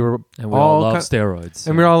stuff, and we all love steroids.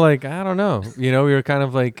 and we were all like, I don't know, we were kind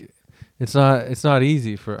of like, it's not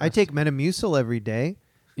easy for us. I take Metamucil every day.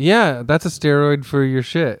 Yeah, that's a steroid for your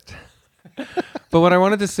shit. But what I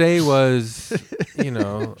wanted to say was,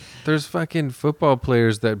 there's fucking football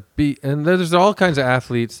players that beat, and there's all kinds of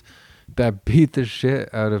athletes that beat the shit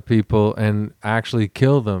out of people and actually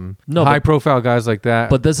kill them. No, high profile guys like that.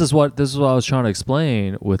 But this is what I was trying to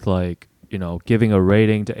explain with like, giving a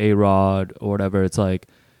rating to A-Rod or whatever. It's like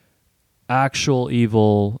actual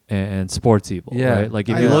evil and sports evil, Yeah. right? Like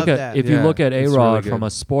if I you love look that. at if you Yeah, look at it's A-Rod really good. from a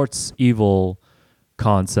sports evil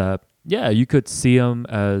concept, yeah, you could see him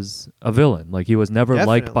as a villain. Like he was never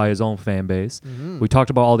liked Definitely. by his own fan base. Mhm. We talked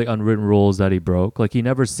about all the unwritten rules that he broke. Like he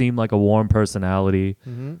never seemed like a warm personality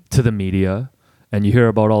to the media. And you hear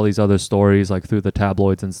about all these other stories like through the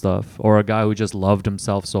tabloids and stuff, or a guy who just loved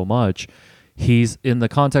himself so much. He's in the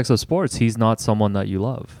context of sports, he's not someone that you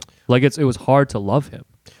love. Like it was hard to love him.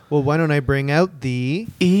 Well, why don't I bring out the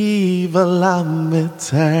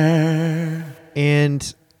Evilometer.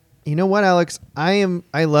 and you know what, Alex? I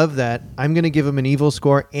love that. I'm going to give him an evil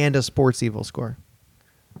score and a sports evil score.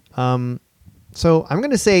 So I'm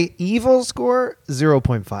going to say evil score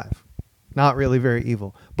 0.5. Not really very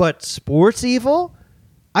evil. But sports evil,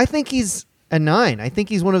 I think he's a 9. I think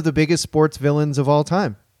he's one of the biggest sports villains of all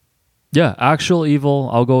time. Yeah, actual evil,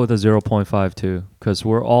 I'll go with a 0.5 too, because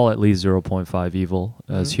we're all at least 0.5 evil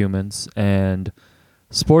as humans. And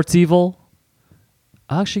Sports Evil,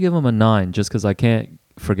 I'll actually give him a 9 just because I can't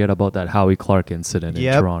forget about that Howie Clark incident in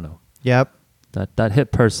Yep. Toronto. Yep. That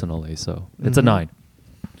hit personally, so it's a 9.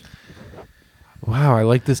 Wow, I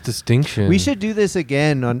like this distinction. We should do this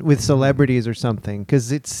again with celebrities or something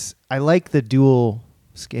because I like the dual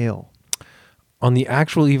scale. On the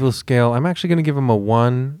actual evil scale, I'm actually going to give him a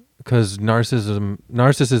 1 because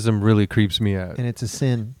narcissism really creeps me out. And it's a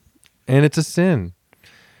sin. And it's a sin.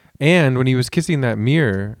 And when he was kissing that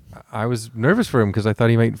mirror, I was nervous for him because I thought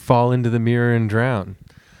he might fall into the mirror and drown.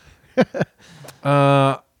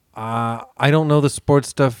 I don't know the sports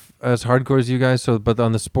stuff as hardcore as you guys, but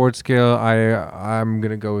on the sports scale, I'm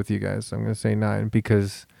gonna go with you guys. I'm gonna say 9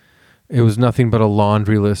 because it was nothing but a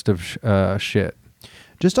laundry list of shit.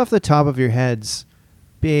 Just off the top of your heads,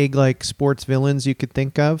 big like sports villains you could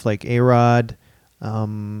think of, like A-Rod,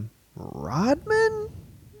 Rodman?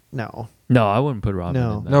 No. No, I wouldn't put Rodman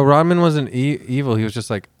No. in that. No, Rodman wasn't evil. He was just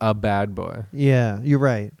like a bad boy. Yeah, you're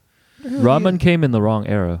right. Rodman came in the wrong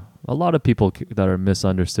era. A lot of people that are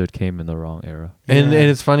misunderstood came in the wrong era. And Yeah.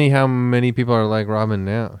 it's funny how many people are like Rodman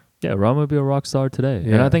now. Yeah, Rodman would be a rock star today. And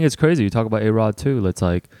Yeah. I think it's crazy. You talk about A-Rod too. It's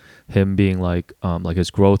like him being like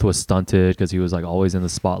his growth was stunted because he was like always in the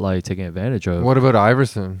spotlight, taking advantage of. What about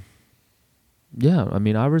Iverson? Yeah, I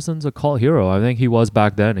mean, Iverson's a cult hero. I think he was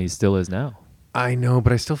back then. He still is now. I know,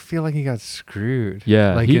 but I still feel like he got screwed.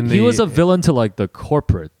 Yeah, like he was a villain to like the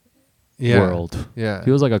corporate yeah, world. Yeah,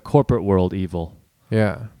 He was like a corporate world evil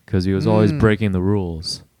yeah. because he was always breaking the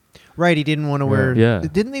rules. Right, he didn't want to wear... Yeah.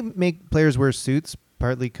 Didn't they make players wear suits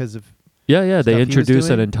partly because of... Yeah, yeah. Stuff They he was introduced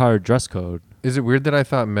an doing? entire dress code. Is it weird that I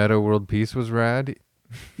thought Meta World Peace was rad?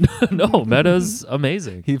 No, Meta's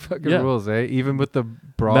amazing. He fucking Yeah. rules, eh? Even with the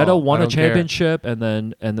brawl. Meta I won a don't care. championship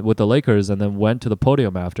and with the Lakers and then went to the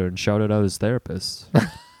podium after and shouted out his therapist.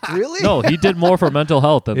 Really? No, he did more for mental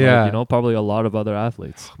health than Yeah. probably a lot of other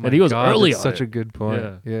athletes. My And he was God, early that's on such it. a good point.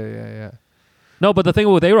 Yeah. Yeah. No, but the thing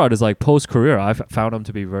with A-Rod is like post-career, I found him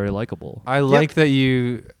to be very likable. I like that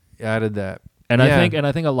you added that. And Yeah.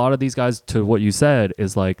 I think a lot of these guys, to what you said,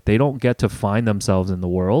 is like they don't get to find themselves in the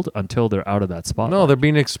world until they're out of that spotlight. No, they're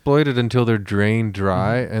being exploited until they're drained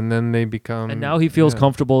dry, and then they become. And now he feels yeah.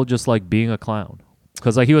 comfortable just like being a clown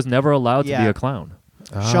because like he was never allowed to Yeah. be a clown.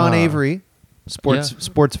 Sean Ah. Avery,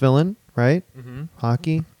 sports villain, right? Mm-hmm.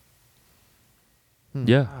 Hockey.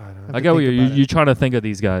 Yeah, Have I to get what think you're about it. you're trying to think of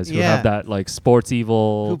these guys who Yeah. have that like sports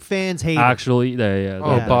evil. Who fans hate. Actually, yeah.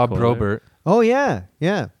 Oh, that Bob quote. Probert. Oh, yeah.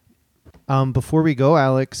 Yeah. Before we go,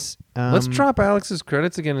 Alex. Let's drop Alex's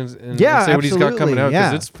credits again and Yeah, say what he's got coming absolutely, out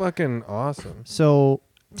because yeah. it's fucking awesome. So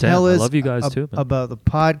Sam, tell I us love you guys too, man. about the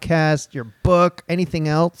podcast, your book, anything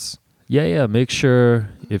else. Yeah. Make sure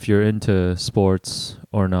if you're into sports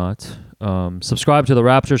or not, subscribe to the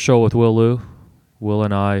Raptor Show with Will Liu. Will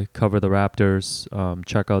and I cover the Raptors.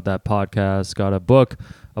 Check out that podcast. Got a book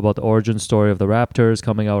about the origin story of the Raptors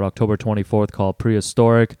coming out October 24th called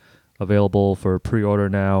Prehistoric. Available for pre-order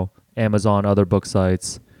now. Amazon, other book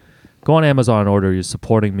sites. Go on Amazon and order. You're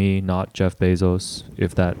supporting me, not Jeff Bezos,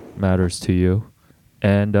 if that matters to you.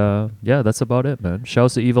 And yeah, that's about it, man.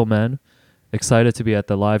 Shouts to Evil Men. Excited to be at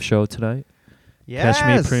the live show tonight. Yes.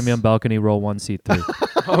 Catch me premium balcony row 1 seat 3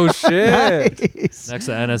 Oh shit! Nice. next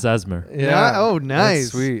to Ennis Esmer. Yeah. Oh, nice.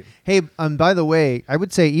 That's sweet. Hey, by the way, I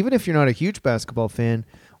would say even if you're not a huge basketball fan,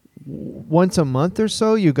 once a month or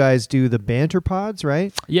so, you guys do the banter pods,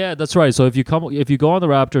 right? Yeah, that's right. So if you go on the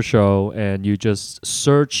Raptor Show and you just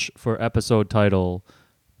search for episode title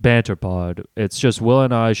Banter Pod, it's just Will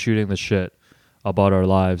and I shooting the shit about our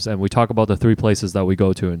lives, and we talk about the 3 places that we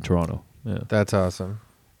go to in Toronto. Yeah, That's awesome.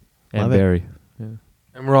 and Love it. Barrie. Yeah.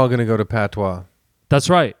 And we're all gonna go to Patois. That's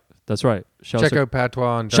right. Shouts Check to, out Patois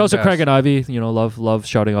on shouts to Dundas. Craig and Ivy. Love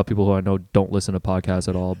shouting out people who I know don't listen to podcasts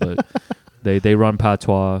at all, but they run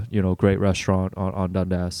Patois. Great restaurant on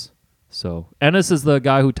Dundas. So Ennis is the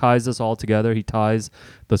guy who ties this all together. He ties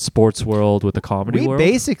the sports world with the comedy We world.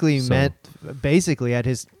 basically So- met at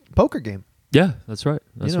his poker game. Yeah, that's right.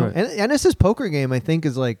 That's right. And Ennis's poker game, I think,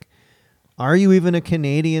 is like, are you even a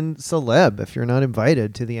Canadian celeb if you're not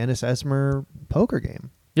invited to the Ennis Esmer poker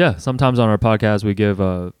game? Yeah, sometimes on our podcast we give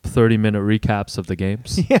 30-minute recaps of the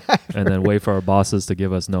games, Yeah, and then wait for our bosses to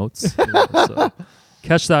give us notes. So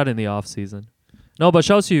catch that in the off season. No, but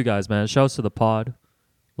shouts to you guys, man. Shouts to the pod.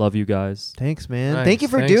 Love you guys. thanks, man. Nice. Thank you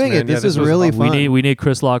for Thanks, doing man. it. Yeah, This this is was really awesome. fun. We need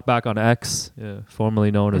Chris Lock back on X, formerly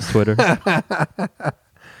known as Twitter.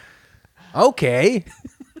 Okay.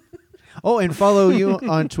 Oh, and follow you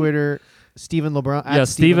on Twitter, Stephen LeBron. Yeah,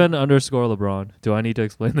 Steven_LeBron. Do I need to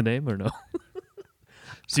explain the name or no?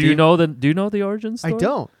 Do you know the origin story? I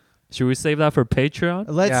don't. Should we save that for Patreon?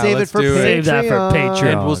 Let's Yeah, save let's it for do Patreon. it. Save that for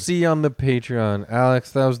Patreon. And we'll see you on the Patreon.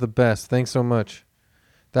 Alex, that was the best. Thanks so much.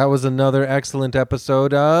 That was another excellent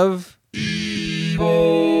episode of...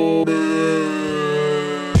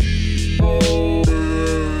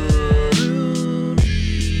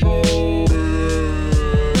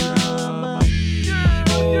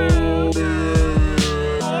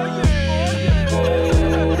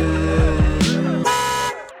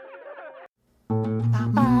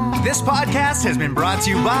 This podcast has been brought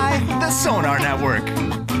to you by the Sonar Network.